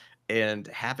this, and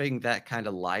having that kind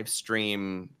of live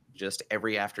stream just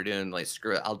every afternoon, like,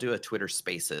 screw it, I'll do a Twitter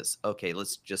Spaces. Okay,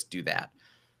 let's just do that.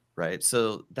 Right.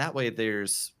 So that way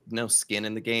there's no skin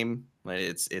in the game. Like,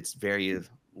 it's very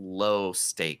low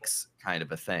stakes kind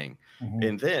of a thing. Mhm.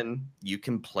 And then you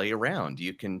can play around.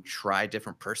 You can try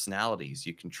different personalities.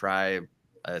 You can try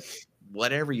uh,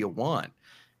 whatever you want.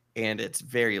 And it's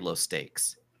very low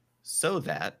stakes. So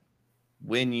that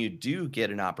when you do get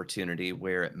an opportunity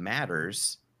where it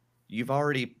matters, you've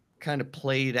already kind of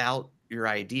played out your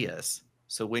ideas.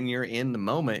 So when you're in the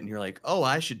moment and you're like, oh,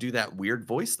 I should do that weird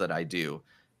voice that I do,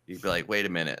 you'd be like, wait a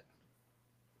minute,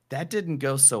 that didn't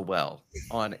go so well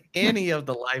on any of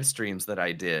the live streams that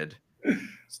I did.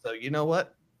 So you know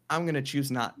what? I'm going to choose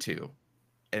not to.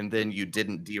 And then you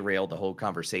didn't derail the whole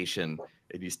conversation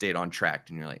and you stayed on track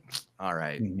and you're like, all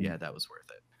right, Mhm. yeah, that was worth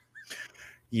it.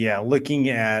 Yeah, looking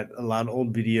at a lot of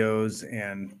old videos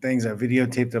and things I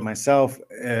videotaped of myself,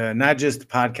 not just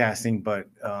podcasting, but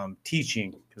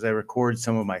teaching, because I record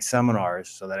some of my seminars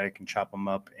so that I can chop them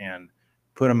up and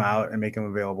put them out and make them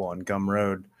available on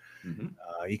Gumroad.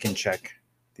 You can check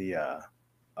the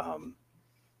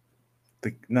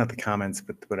not the comments,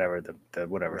 but whatever the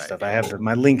whatever Right, stuff. yeah. I have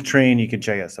my link train. You can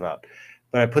check that stuff out.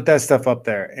 But I put that stuff up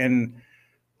there, and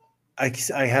I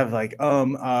have like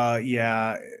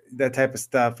yeah, that type of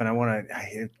stuff, and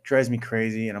it drives me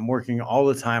crazy, and I'm working all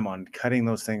the time on cutting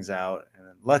those things out. And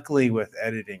luckily, with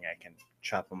editing, I can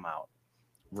chop them out.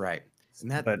 Right.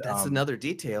 And But that's another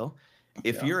detail.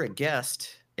 If yeah. you're a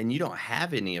guest and you don't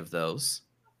have any of those,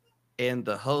 and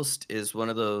the host is one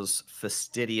of those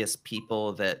fastidious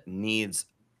people that needs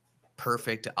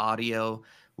perfect audio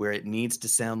where it needs to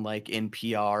sound like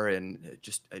NPR and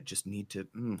I just need to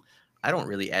I don't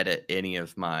really edit any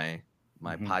of my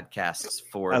podcasts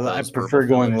for I those verbal prefer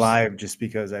going fillers. live just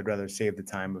because I'd rather save the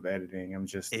time of editing. I'm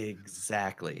just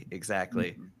Exactly.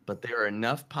 Mhm. But there are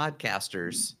enough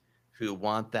podcasters who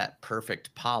want that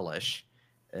perfect polish.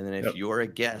 And then if Yep. you're a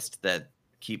guest that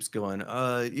keeps going,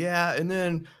 yeah, and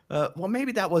then well,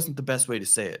 maybe that wasn't the best way to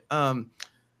say it. How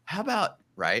about,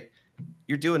 right?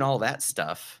 You're doing all that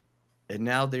stuff, and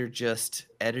now they're just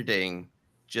editing,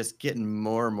 just getting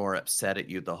more and more upset at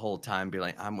you the whole time, be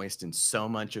like, I'm wasting so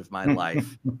much of my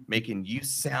life making you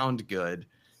sound good.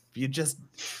 If you just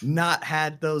not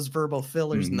had those verbal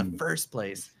fillers in the Mhm. first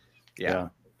place. Yeah.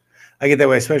 I get that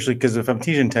way, especially because if I'm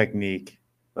teaching technique,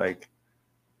 like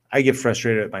I get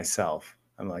frustrated at myself.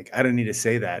 I'm like, I don't need to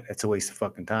say that. It's a waste of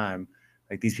fucking time.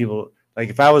 Like these people, like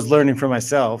if I was learning for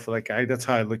myself, that's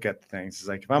how I look at things. It's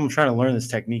like if I'm trying to learn this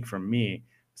technique from me,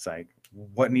 it's like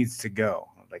what needs to go?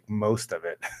 Like most of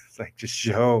it. It's like just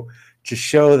show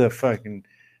the fucking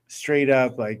straight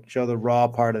up, like show the raw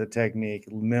part of the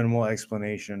technique, minimal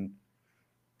explanation.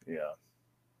 Yeah.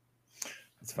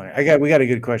 It's funny. We got a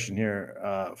good question here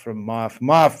from Moff.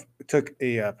 Moff took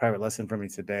a private lesson from me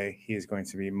today. He is going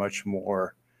to be much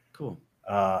more Cool.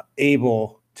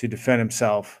 able to defend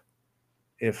himself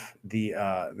if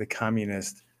the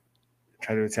communists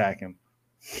try to attack him.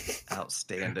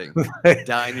 Outstanding. But,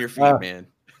 Die on your feet, man.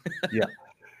 yeah,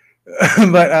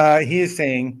 but he is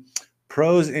saying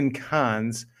pros and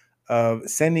cons of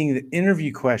sending the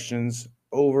interview questions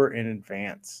over in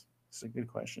advance. It's a good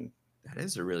question. That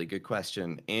is a really good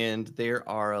question. And there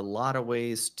are a lot of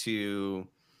ways to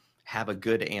have a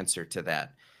good answer to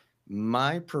that.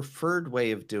 My preferred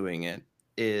way of doing it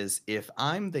is if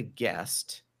I'm the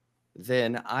guest,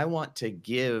 then I want to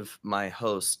give my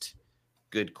host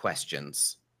good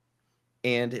questions.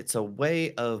 And it's a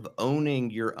way of owning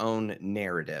your own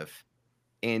narrative.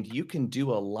 And you can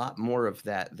do a lot more of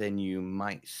that than you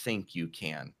might think you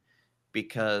can,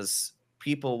 because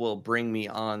people will bring me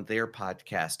on their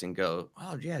podcast and go,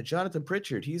 "Oh yeah, Jonathan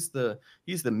Pritchard, he's the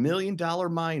 $1 million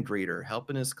mind reader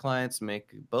helping his clients make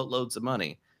boatloads of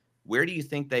money." Where do you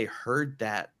think they heard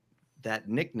that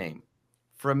nickname?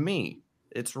 From me.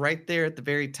 It's right there at the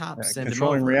very top. Send him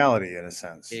Controlling over. reality in a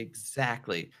sense.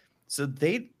 Exactly. So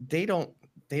they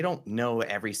don't know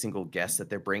every single guest that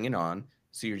they're bringing on.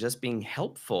 So you're just being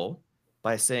helpful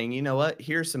by saying, you know what,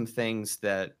 here's some things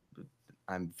that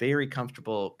I'm very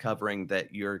comfortable covering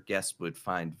that your guest would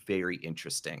find very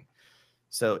interesting.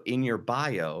 So in your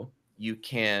bio, you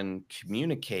can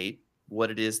communicate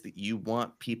what it is that you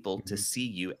want people to Mhm. see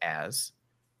you as.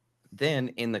 Then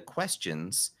in the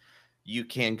questions, you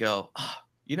can go, oh,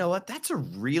 you know what? That's a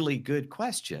really good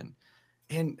question.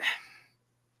 And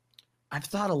I've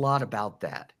thought a lot about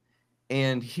that.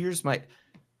 And here's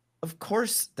of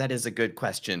course, that is a good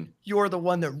question. You're the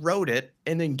one that wrote it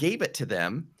and then gave it to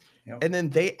them. Yep. And then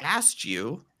they asked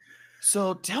you,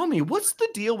 so tell me, what's the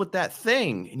deal with that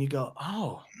thing? And you go,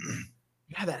 oh,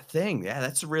 yeah, that thing. Yeah,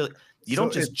 that's really, you So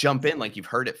don't just jump in like you've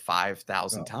heard it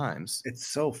 5,000 well, times. it's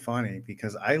so funny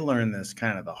because I learned this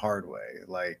kind of the hard way,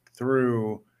 like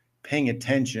through paying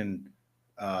attention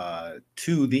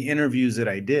to the interviews that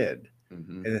I did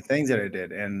Hmm. and the things that I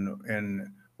did, and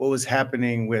what was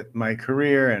happening with my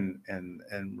career and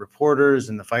reporters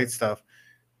and the fight stuff,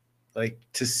 like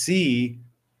to see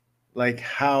like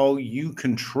how you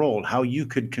could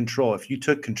control if you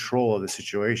took control of the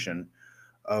situation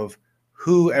of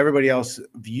who everybody else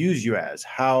views you as,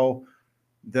 how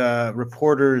the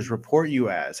reporters report you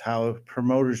as, how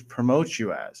promoters promote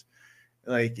you as.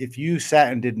 Like if you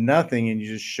sat and did nothing and you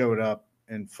just showed up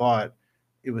and fought,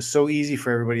 it was so easy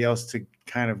for everybody else to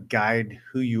kind of guide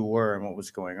who you were and what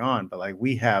was going on. But like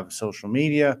we have social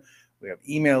media, we have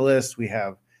email lists, we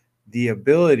have the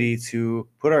ability to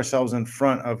put ourselves in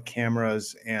front of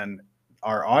cameras and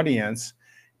our audience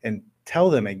and tell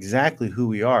them exactly who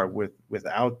we are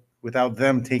without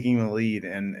them taking the lead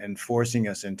and forcing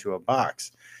us into a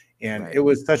box. And Right. it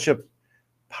was such a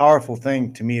powerful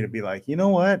thing to me to be like, you know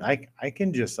what, I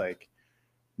can just like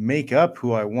make up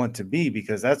who I want to be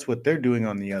because that's what they're doing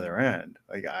on the other end.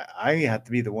 Like I have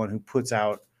to be the one who puts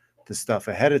out the stuff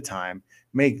ahead of time,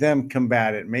 make them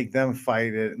combat it, make them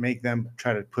fight it, make them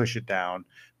try to push it down,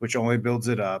 which only builds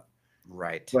it up.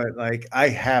 Right. But like I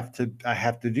have to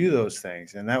do those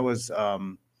things. And that was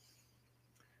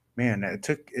man, it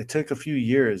took a few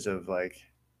years of like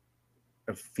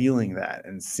of feeling that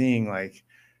and seeing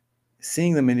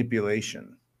the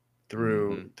manipulation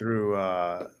through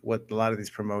Hmm. what a lot of these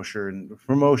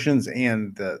promotions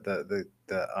and the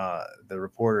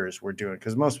reporters were doing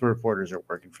because most reporters are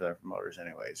working for their promoters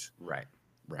anyways. Right.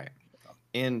 Right.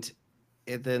 And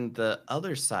then the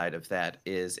other side of that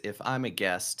is if I'm a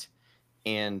guest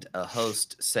and a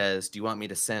host says, "Do you want me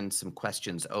to send some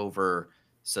questions over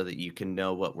so that you can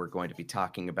know what we're going to be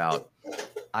talking about?"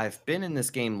 I've been in this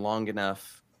game long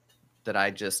enough that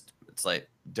it's like,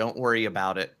 don't worry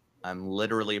about it. I'm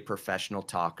literally a professional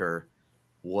talker.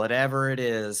 Whatever it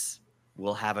is,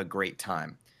 we'll have a great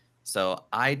time. So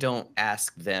I don't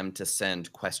ask them to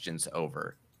send questions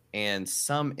over. And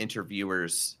some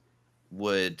interviewers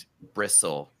would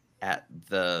bristle at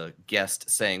the guest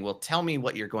saying, "Well, tell me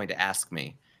what you're going to ask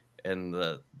me." And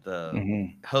the Hmm.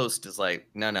 host is like,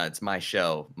 "No, no, it's my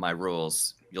show, my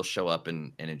rules. You'll show up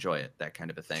and enjoy it," that kind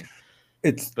of a thing.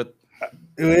 It's But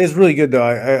it is really good though.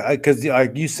 I because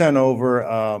you sent over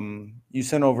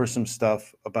some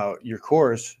stuff about your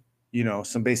course,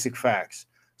 some basic facts.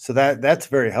 So that's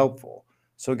very helpful.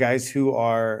 So guys who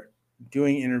are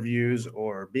doing interviews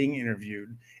or being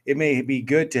interviewed, it may be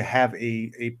good to have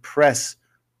a press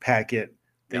packet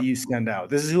that yep. you send out.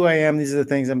 This is who I am. These are the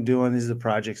things I'm doing. These are the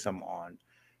projects I'm on.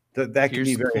 That can be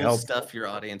Here's very cool helpful. stuff your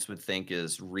audience would think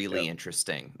is Yeah. really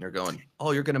interesting. They're going,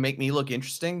 "Oh, you're going to make me look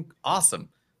interesting? Awesome.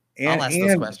 And I'll ask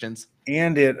those and questions."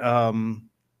 and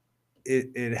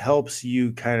it helps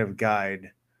you kind of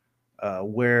guide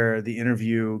where the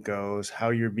interview goes, how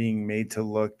you're being made to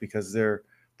look because they're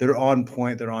on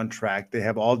point, they're on track, they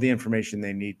have all the information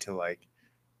they need to like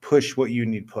push what you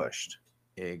need pushed.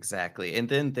 Exactly. And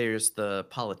then there's the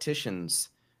politician's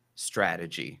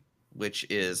strategy, which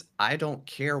is I don't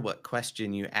care what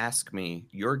question you ask me,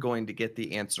 you're going to get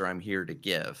the answer I'm here to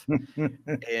give.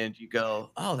 And you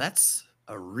go, "Oh, that's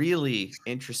a really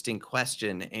interesting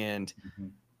question." And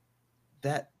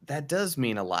that does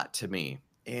mean a lot to me.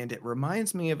 And it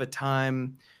reminds me of a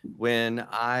time when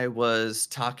I was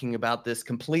talking about this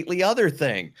completely other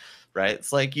thing, right?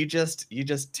 It's like you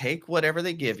just take whatever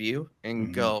they give you and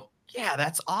Mhm. go, "Yeah,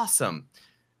 that's awesome.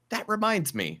 That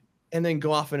reminds me." And then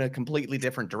go off in a completely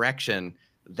different direction.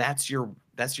 That's your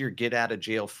get out of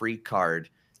jail free card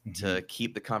Mhm. to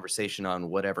keep the conversation on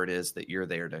whatever it is that you're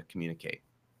there to communicate.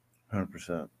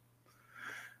 100%.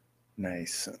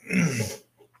 Nice.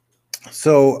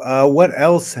 So, what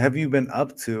else have you been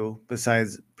up to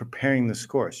besides preparing this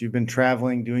course? You've been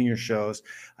traveling, doing your shows.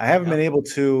 I haven't been Yep. able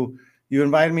to. You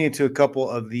invited me into a couple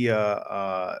of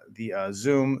the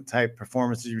Zoom type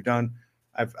performances you've done.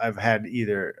 I've had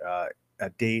either a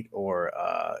date or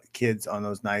kids on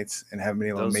those nights and haven't been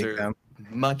able to Those make are them.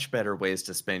 much better ways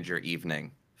to spend your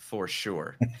evening, for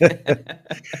sure. But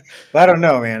I don't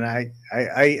know, man.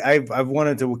 I've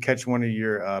wanted to catch one of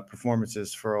your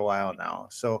performances for a while now.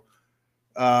 So,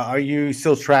 are you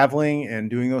still traveling and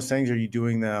doing those things? Are you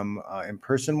doing them in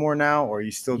person more now, or are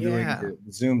you still doing Yeah,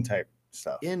 the Zoom type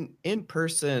stuff? in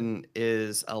person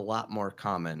is a lot more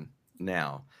common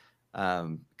now. A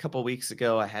couple weeks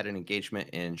ago, I had an engagement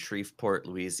in Shreveport,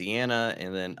 Louisiana,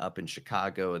 and then up in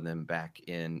Chicago, and then back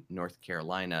in North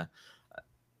Carolina.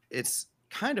 It's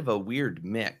kind of a weird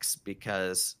mix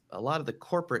because a lot of the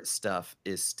corporate stuff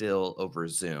is still over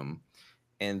Zoom,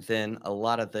 and then a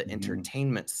lot of the Mhm.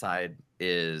 entertainment side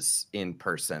is in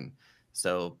person.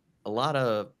 So a lot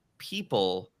of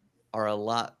people are a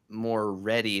lot more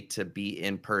ready to be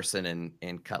in person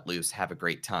and cut loose, have a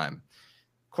great time.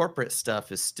 Corporate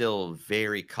stuff is still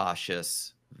very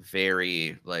cautious,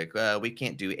 very like, we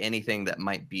can't do anything that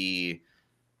might be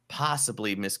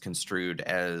possibly misconstrued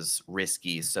as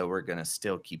risky. So we're going to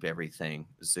still keep everything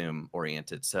Zoom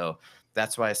oriented. So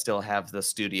that's why I still have the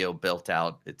studio built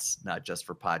out. It's not just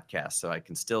for podcasts. So I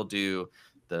can still do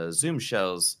the Zoom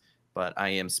shows, but I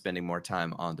am spending more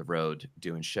time on the road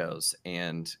doing shows.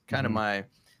 And kind of Mhm.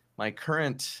 my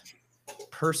current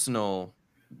personal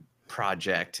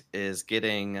project is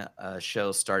getting a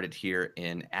show started here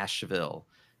in Asheville,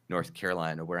 North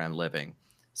Carolina, where I'm living.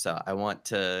 So I want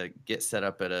to get set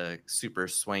up at a super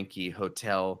swanky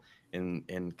hotel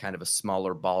in kind of a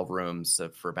smaller ballroom, so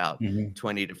for about Mhm.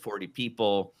 20 to 40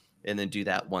 people, and then do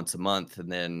that once a month.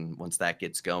 And then once that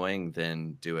gets going,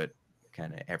 then do it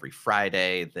kind of every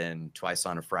Friday, then twice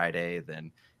on a Friday,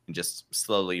 then and just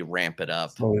slowly ramp it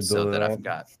up Slowly so build it that up. I've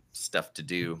got stuff to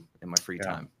do in my free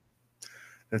Yeah, time.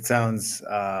 that sounds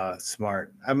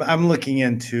smart. I'm looking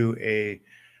into a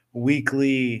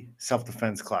weekly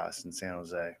self-defense class in San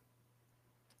Jose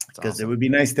It's because it awesome. would be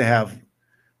nice to have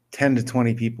 10 to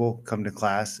 20 people come to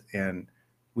class and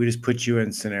we just put you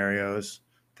in scenarios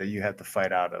that you have to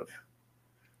fight out of.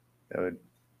 That would,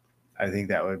 I think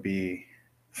that would be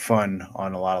fun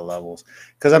on a lot of levels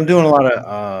because I'm doing a lot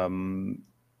of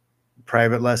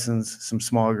private lessons, some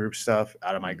small group stuff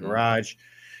out of my Hmm. garage,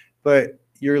 but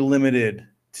you're limited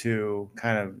to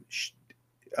kind of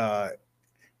uh,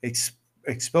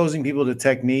 exposing people to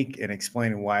technique and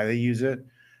explaining why they use it.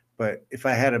 But if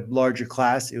I had a larger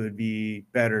class, it would be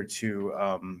better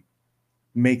to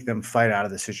make them fight out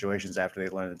of the situations after they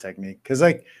learn the technique. Because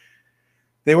like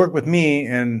they work with me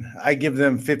and I give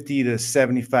them 50 to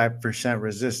 75%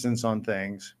 resistance on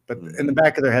things, but in the Hmm.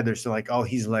 back of their head, they're still like, oh,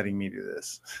 he's letting me do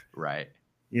this, Right.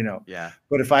 you know. Yeah.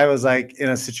 But if I was like in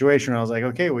a situation where I was like,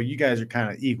 okay, well, you guys are kind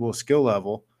of equal skill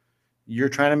level. You're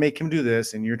trying to make him do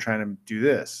this and you're trying to do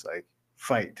this, like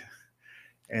fight.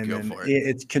 And Go then for it.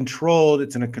 it's controlled,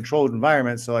 it's in a controlled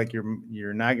environment. So like you're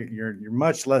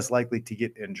much less likely to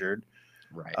get injured.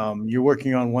 Right. You're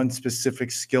working on one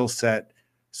specific skill set,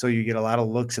 so you get a lot of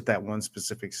looks at that one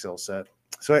specific skill set.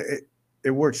 So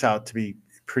it works out to be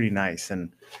pretty nice,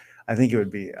 and I think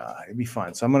it'd be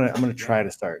fun. So I'm gonna try Yeah.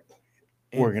 to start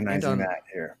And organizing on that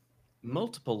here.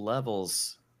 multiple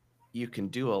levels, you can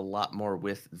do a lot more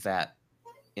with that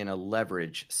in a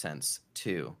leverage sense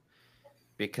too,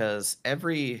 because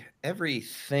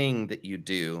everything that you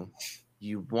do,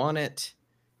 you want it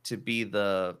to be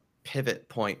the pivot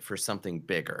point for something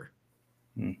bigger.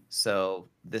 Hmm. So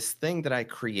this thing that I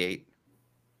create,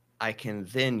 I can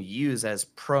then use as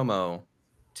promo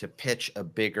to pitch a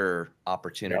bigger Yep.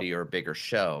 opportunity or a bigger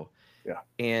show. Yeah.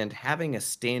 And having a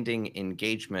standing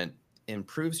engagement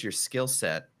improves your skill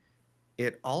set.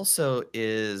 It also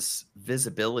is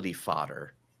visibility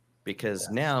fodder because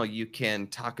Yeah. now you can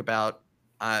talk about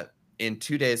uh, in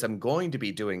 2 days, I'm going to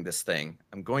be doing this thing.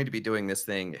 I'm going to be doing this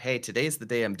thing. Hey, today's the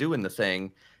day I'm doing the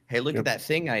thing. Hey, look at Yep. that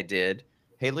thing I did.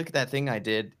 Hey, look at that thing I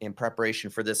did in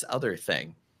preparation for this other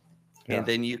thing. And Yeah.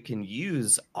 then you can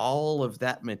use all of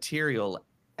that material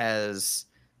as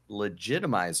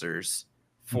legitimizers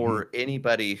Hmm. for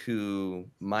anybody who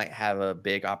might have a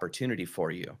big opportunity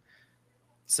for you.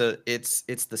 So it's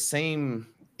the same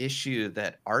issue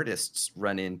that artists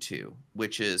run into,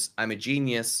 which is I'm a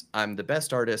genius, I'm the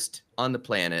best artist on the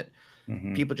planet.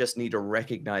 Hmm. People just need to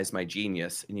recognize my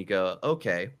genius. And you go,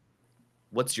 okay,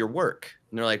 what's your work?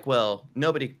 And they're like, well,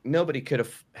 nobody could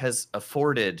have has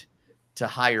afforded to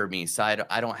hire me, so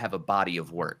I don't have a body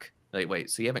of work. Like,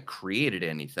 wait, so you haven't created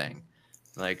anything?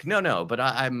 Like, no, but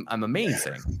I'm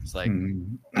amazing. It's like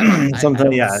I Sometimes,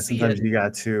 don't yeah. see Sometimes it. you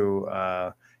have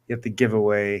to give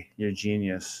away your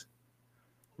genius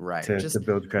Right. to Just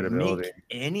build credibility. make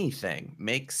anything,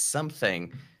 make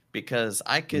something, because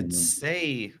I could Mhm.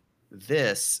 say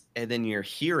this and then you're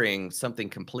hearing something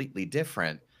completely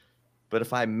different. But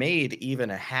if I made even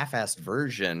a half-assed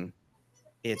version,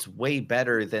 it's way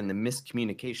better than the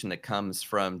miscommunication that comes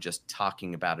from just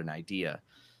talking about an idea.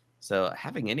 So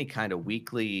having any kind of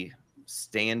weekly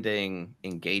standing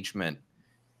engagement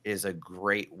is a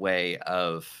great way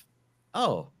of,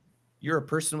 oh, you're a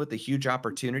person with a huge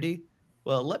opportunity.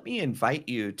 Well, let me invite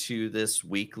you to this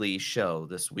weekly show,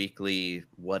 this weekly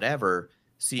whatever,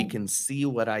 so you can see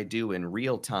what I do in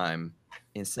real time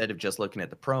instead of just looking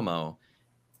at the promo.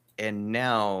 And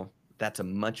now that's a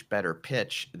much better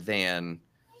pitch than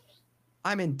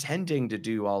I'm intending to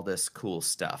do all this cool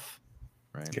stuff,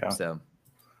 right? Yeah. So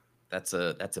that's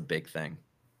a big thing.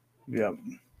 Yeah.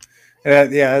 Yeah,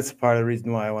 that's part of the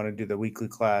reason why I want to do the weekly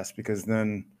class because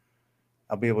then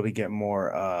I'll be able to get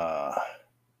more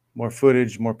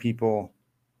footage, more people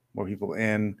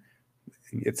in.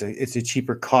 It's a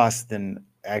cheaper cost than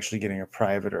actually getting a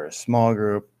private or a small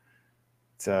group.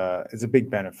 It's a big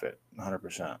benefit,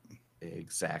 100%.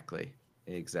 Exactly.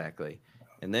 Exactly.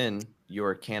 And then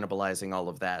you're cannibalizing all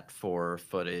of that for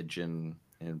footage and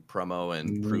promo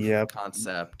and proof of Yep,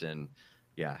 concept and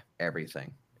yeah,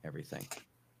 everything. Everything.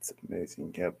 it's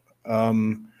amazing. Yep.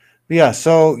 Yeah.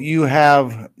 So you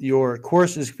have your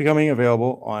course is becoming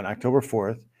available on October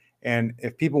 4th, and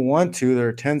if people want to, there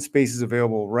are 10 spaces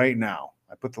available right now.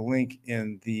 I put the link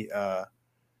in the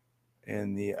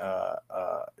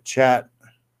chat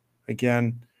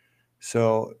again.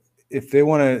 So if they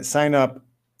want to sign up,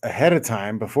 ahead of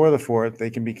time before the 4th, they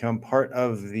can become part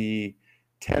of the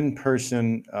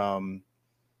 10-person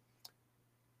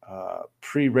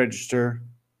pre-register,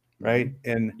 right?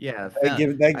 And Yeah,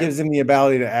 that gives them the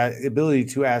ability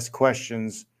to ask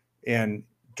questions and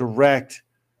direct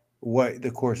what the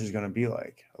course is going to be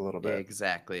like a little bit.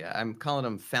 exactly. I'm calling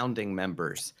them founding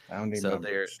members. Founding So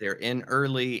members. they're in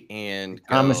early and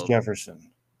Thomas go, Jefferson.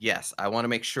 yes, I want to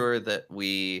make sure that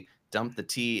we dump the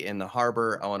tea in the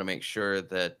harbor. I want to make sure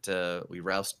that we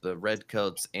roust the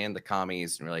redcoats and the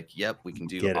commies. And we're like, yep, we can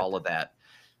do Get it. all of that.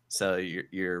 So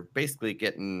you're basically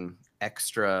getting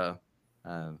extra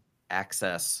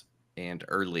access and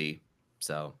early.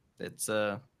 So it's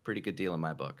a pretty good deal in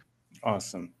my book.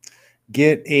 Awesome.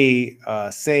 Get a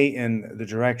say in the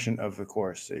direction of the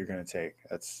course that you're going to take.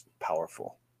 That's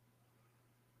powerful.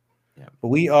 Yeah. But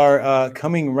we are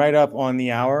coming right up on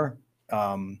the hour.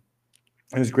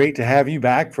 It was great to have you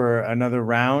back for another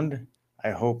round.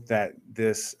 I hope that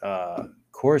this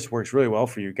course works really well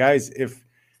for you guys. If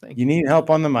you need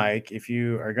help on the mic, if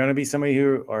you are going to be somebody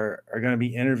who are going to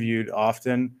be interviewed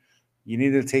often, you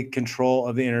need to take control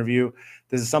of the interview.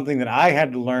 This is something that I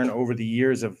had to learn over the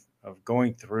years of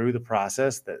going through the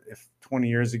process, that if 20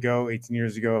 years ago, 18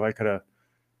 years ago, if I could have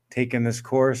taken this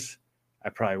course, I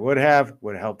probably would have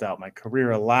helped out my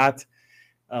career a lot.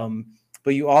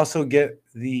 But you also get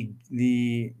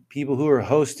the people who are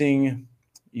hosting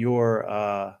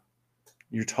your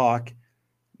talk.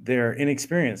 They're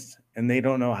inexperienced and they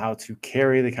don't know how to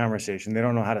carry the conversation. They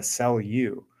don't know how to sell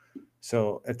you.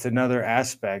 So it's another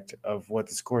aspect of what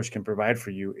this course can provide for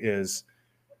you is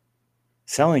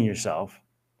selling yourself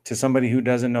to somebody who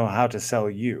doesn't know how to sell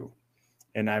you.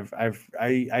 And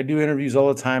I do interviews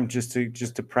all the time just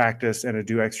to practice and to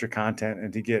do extra content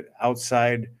and to get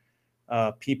outside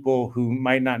people who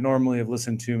might not normally have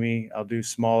listened to me. I'll do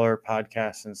smaller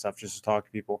podcasts and stuff just to talk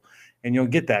to people. And you'll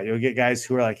get that. You'll get guys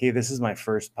who are like, hey, this is my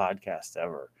first podcast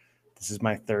ever. This is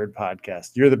my third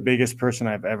podcast. You're the biggest person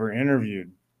I've ever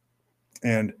interviewed.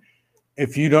 And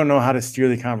if you don't know how to steer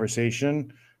the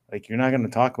conversation, like you're not going to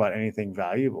talk about anything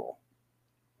valuable.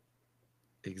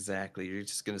 Exactly. You're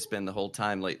just going to spend the whole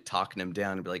time like talking him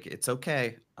down and be like, it's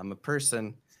okay. I'm a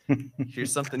person.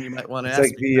 Here's something you might want to ask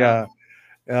like me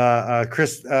about.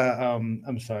 Chris,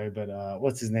 I'm sorry, but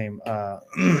what's his name?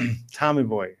 Tommy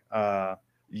Boy.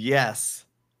 Yes.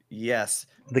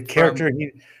 The character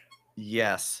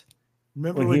yes.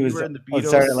 Remember when he was in the Beatles? On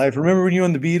Saturday Night Live. Remember when you were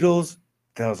in the Beatles?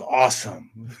 That was awesome.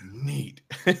 Neat.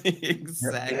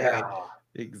 Exactly. Yeah.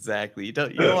 Exactly. You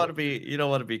don't want to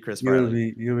be Chris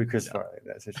Farley. You'll be Chris Farley in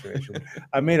that situation.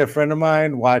 I made a friend of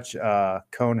mine watch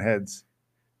Coneheads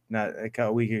not like a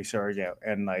week or so ago,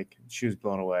 and like she was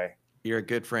blown away. You're a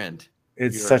good friend.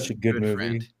 It's such a good movie.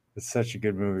 Friend. It's such a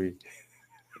good movie.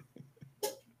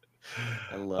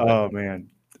 I love it. Oh man.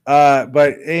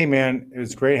 But hey man, it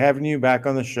was great having you back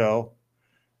on the show.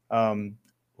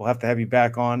 We'll have to have you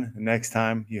back on next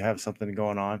time you have something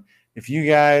going on. If you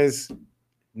guys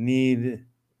need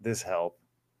this help,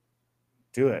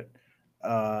 do it.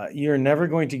 You're never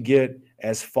going to get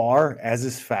as far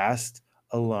as fast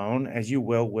alone as you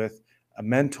will with a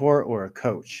mentor or a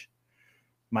coach.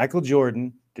 Michael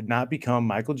Jordan did not become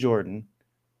Michael Jordan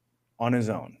on his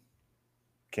own.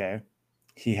 Okay.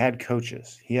 He had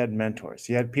coaches, he had mentors,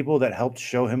 he had people that helped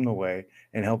show him the way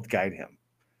and helped guide him.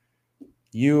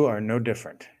 You are no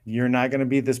different. You're not going to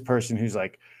be this person who's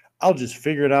like, I'll just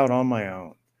figure it out on my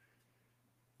own.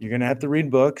 You're going to have to read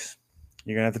books.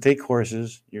 You're going to have to take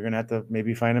courses. You're going to have to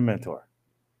maybe find a mentor.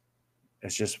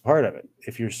 It's just part of it.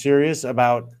 If you're serious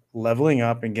about leveling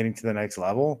up and getting to the next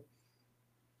level,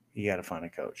 you got to find a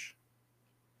coach.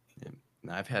 Yeah.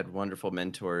 I've had wonderful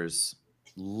mentors,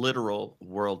 literal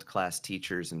world-class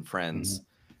teachers and friends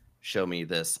show me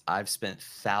this. I've spent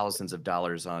thousands of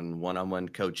dollars on one-on-one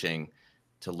coaching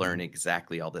to learn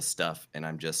exactly all this stuff, and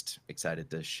I'm just excited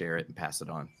to share it and pass it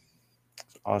on.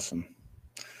 Awesome.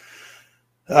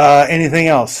 Anything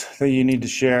else that you need to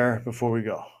share before we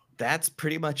go? That's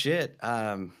pretty much it.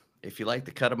 If you like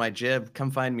the cut of my jib,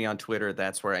 come find me on Twitter.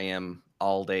 That's where I am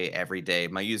all day, every day.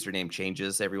 My username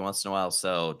changes every once in a while,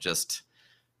 so just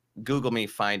Google me,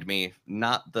 find me.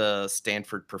 Not the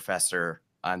Stanford professor,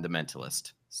 I'm the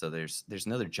mentalist. So there's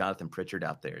another Jonathan Pritchard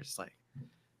out there. It's like,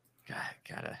 God,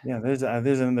 gotta. Yeah, there's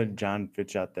another John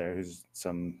Fitch out there who's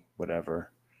some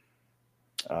whatever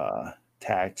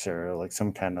tax or like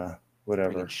some kind of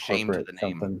whatever shame to the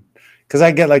name. Something. Because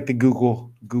I get like the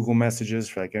Google messages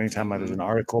for like anytime there's an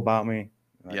article about me.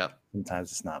 Like, yep.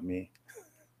 Sometimes it's not me.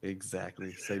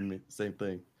 Exactly. Same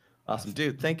thing. Awesome,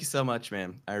 dude. Thank you so much,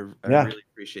 man. I really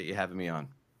appreciate you having me on.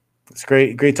 It's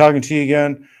great talking to you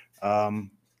again.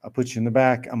 I'll put you in the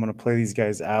back. I'm going to play these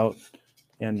guys out,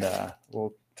 and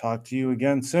we'll talk to you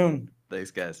again soon.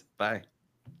 Thanks, guys. Bye.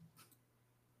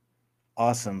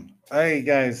 Awesome. Hey,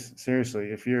 guys,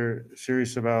 seriously, if you're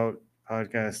serious about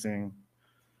podcasting,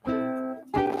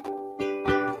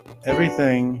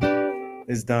 everything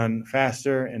is done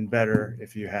faster and better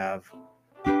if you have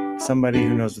somebody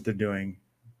who knows what they're doing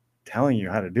telling you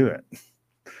how to do it.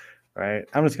 Right?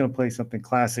 I'm just going to play something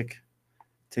classic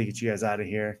to get you guys out of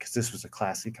here because this was a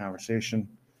classic conversation.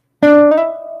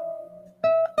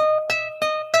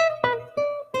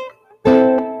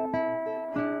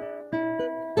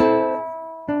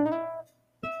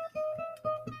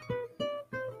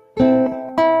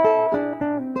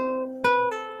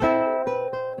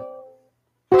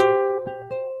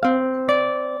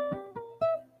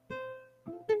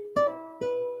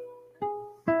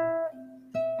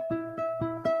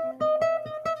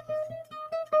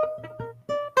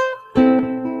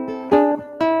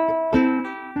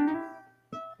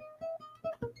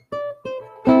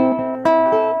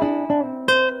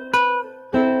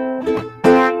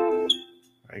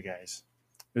 All right, guys.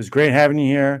 It was great having you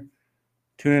here.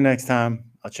 Tune in next time.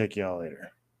 I'll check you all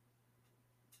later.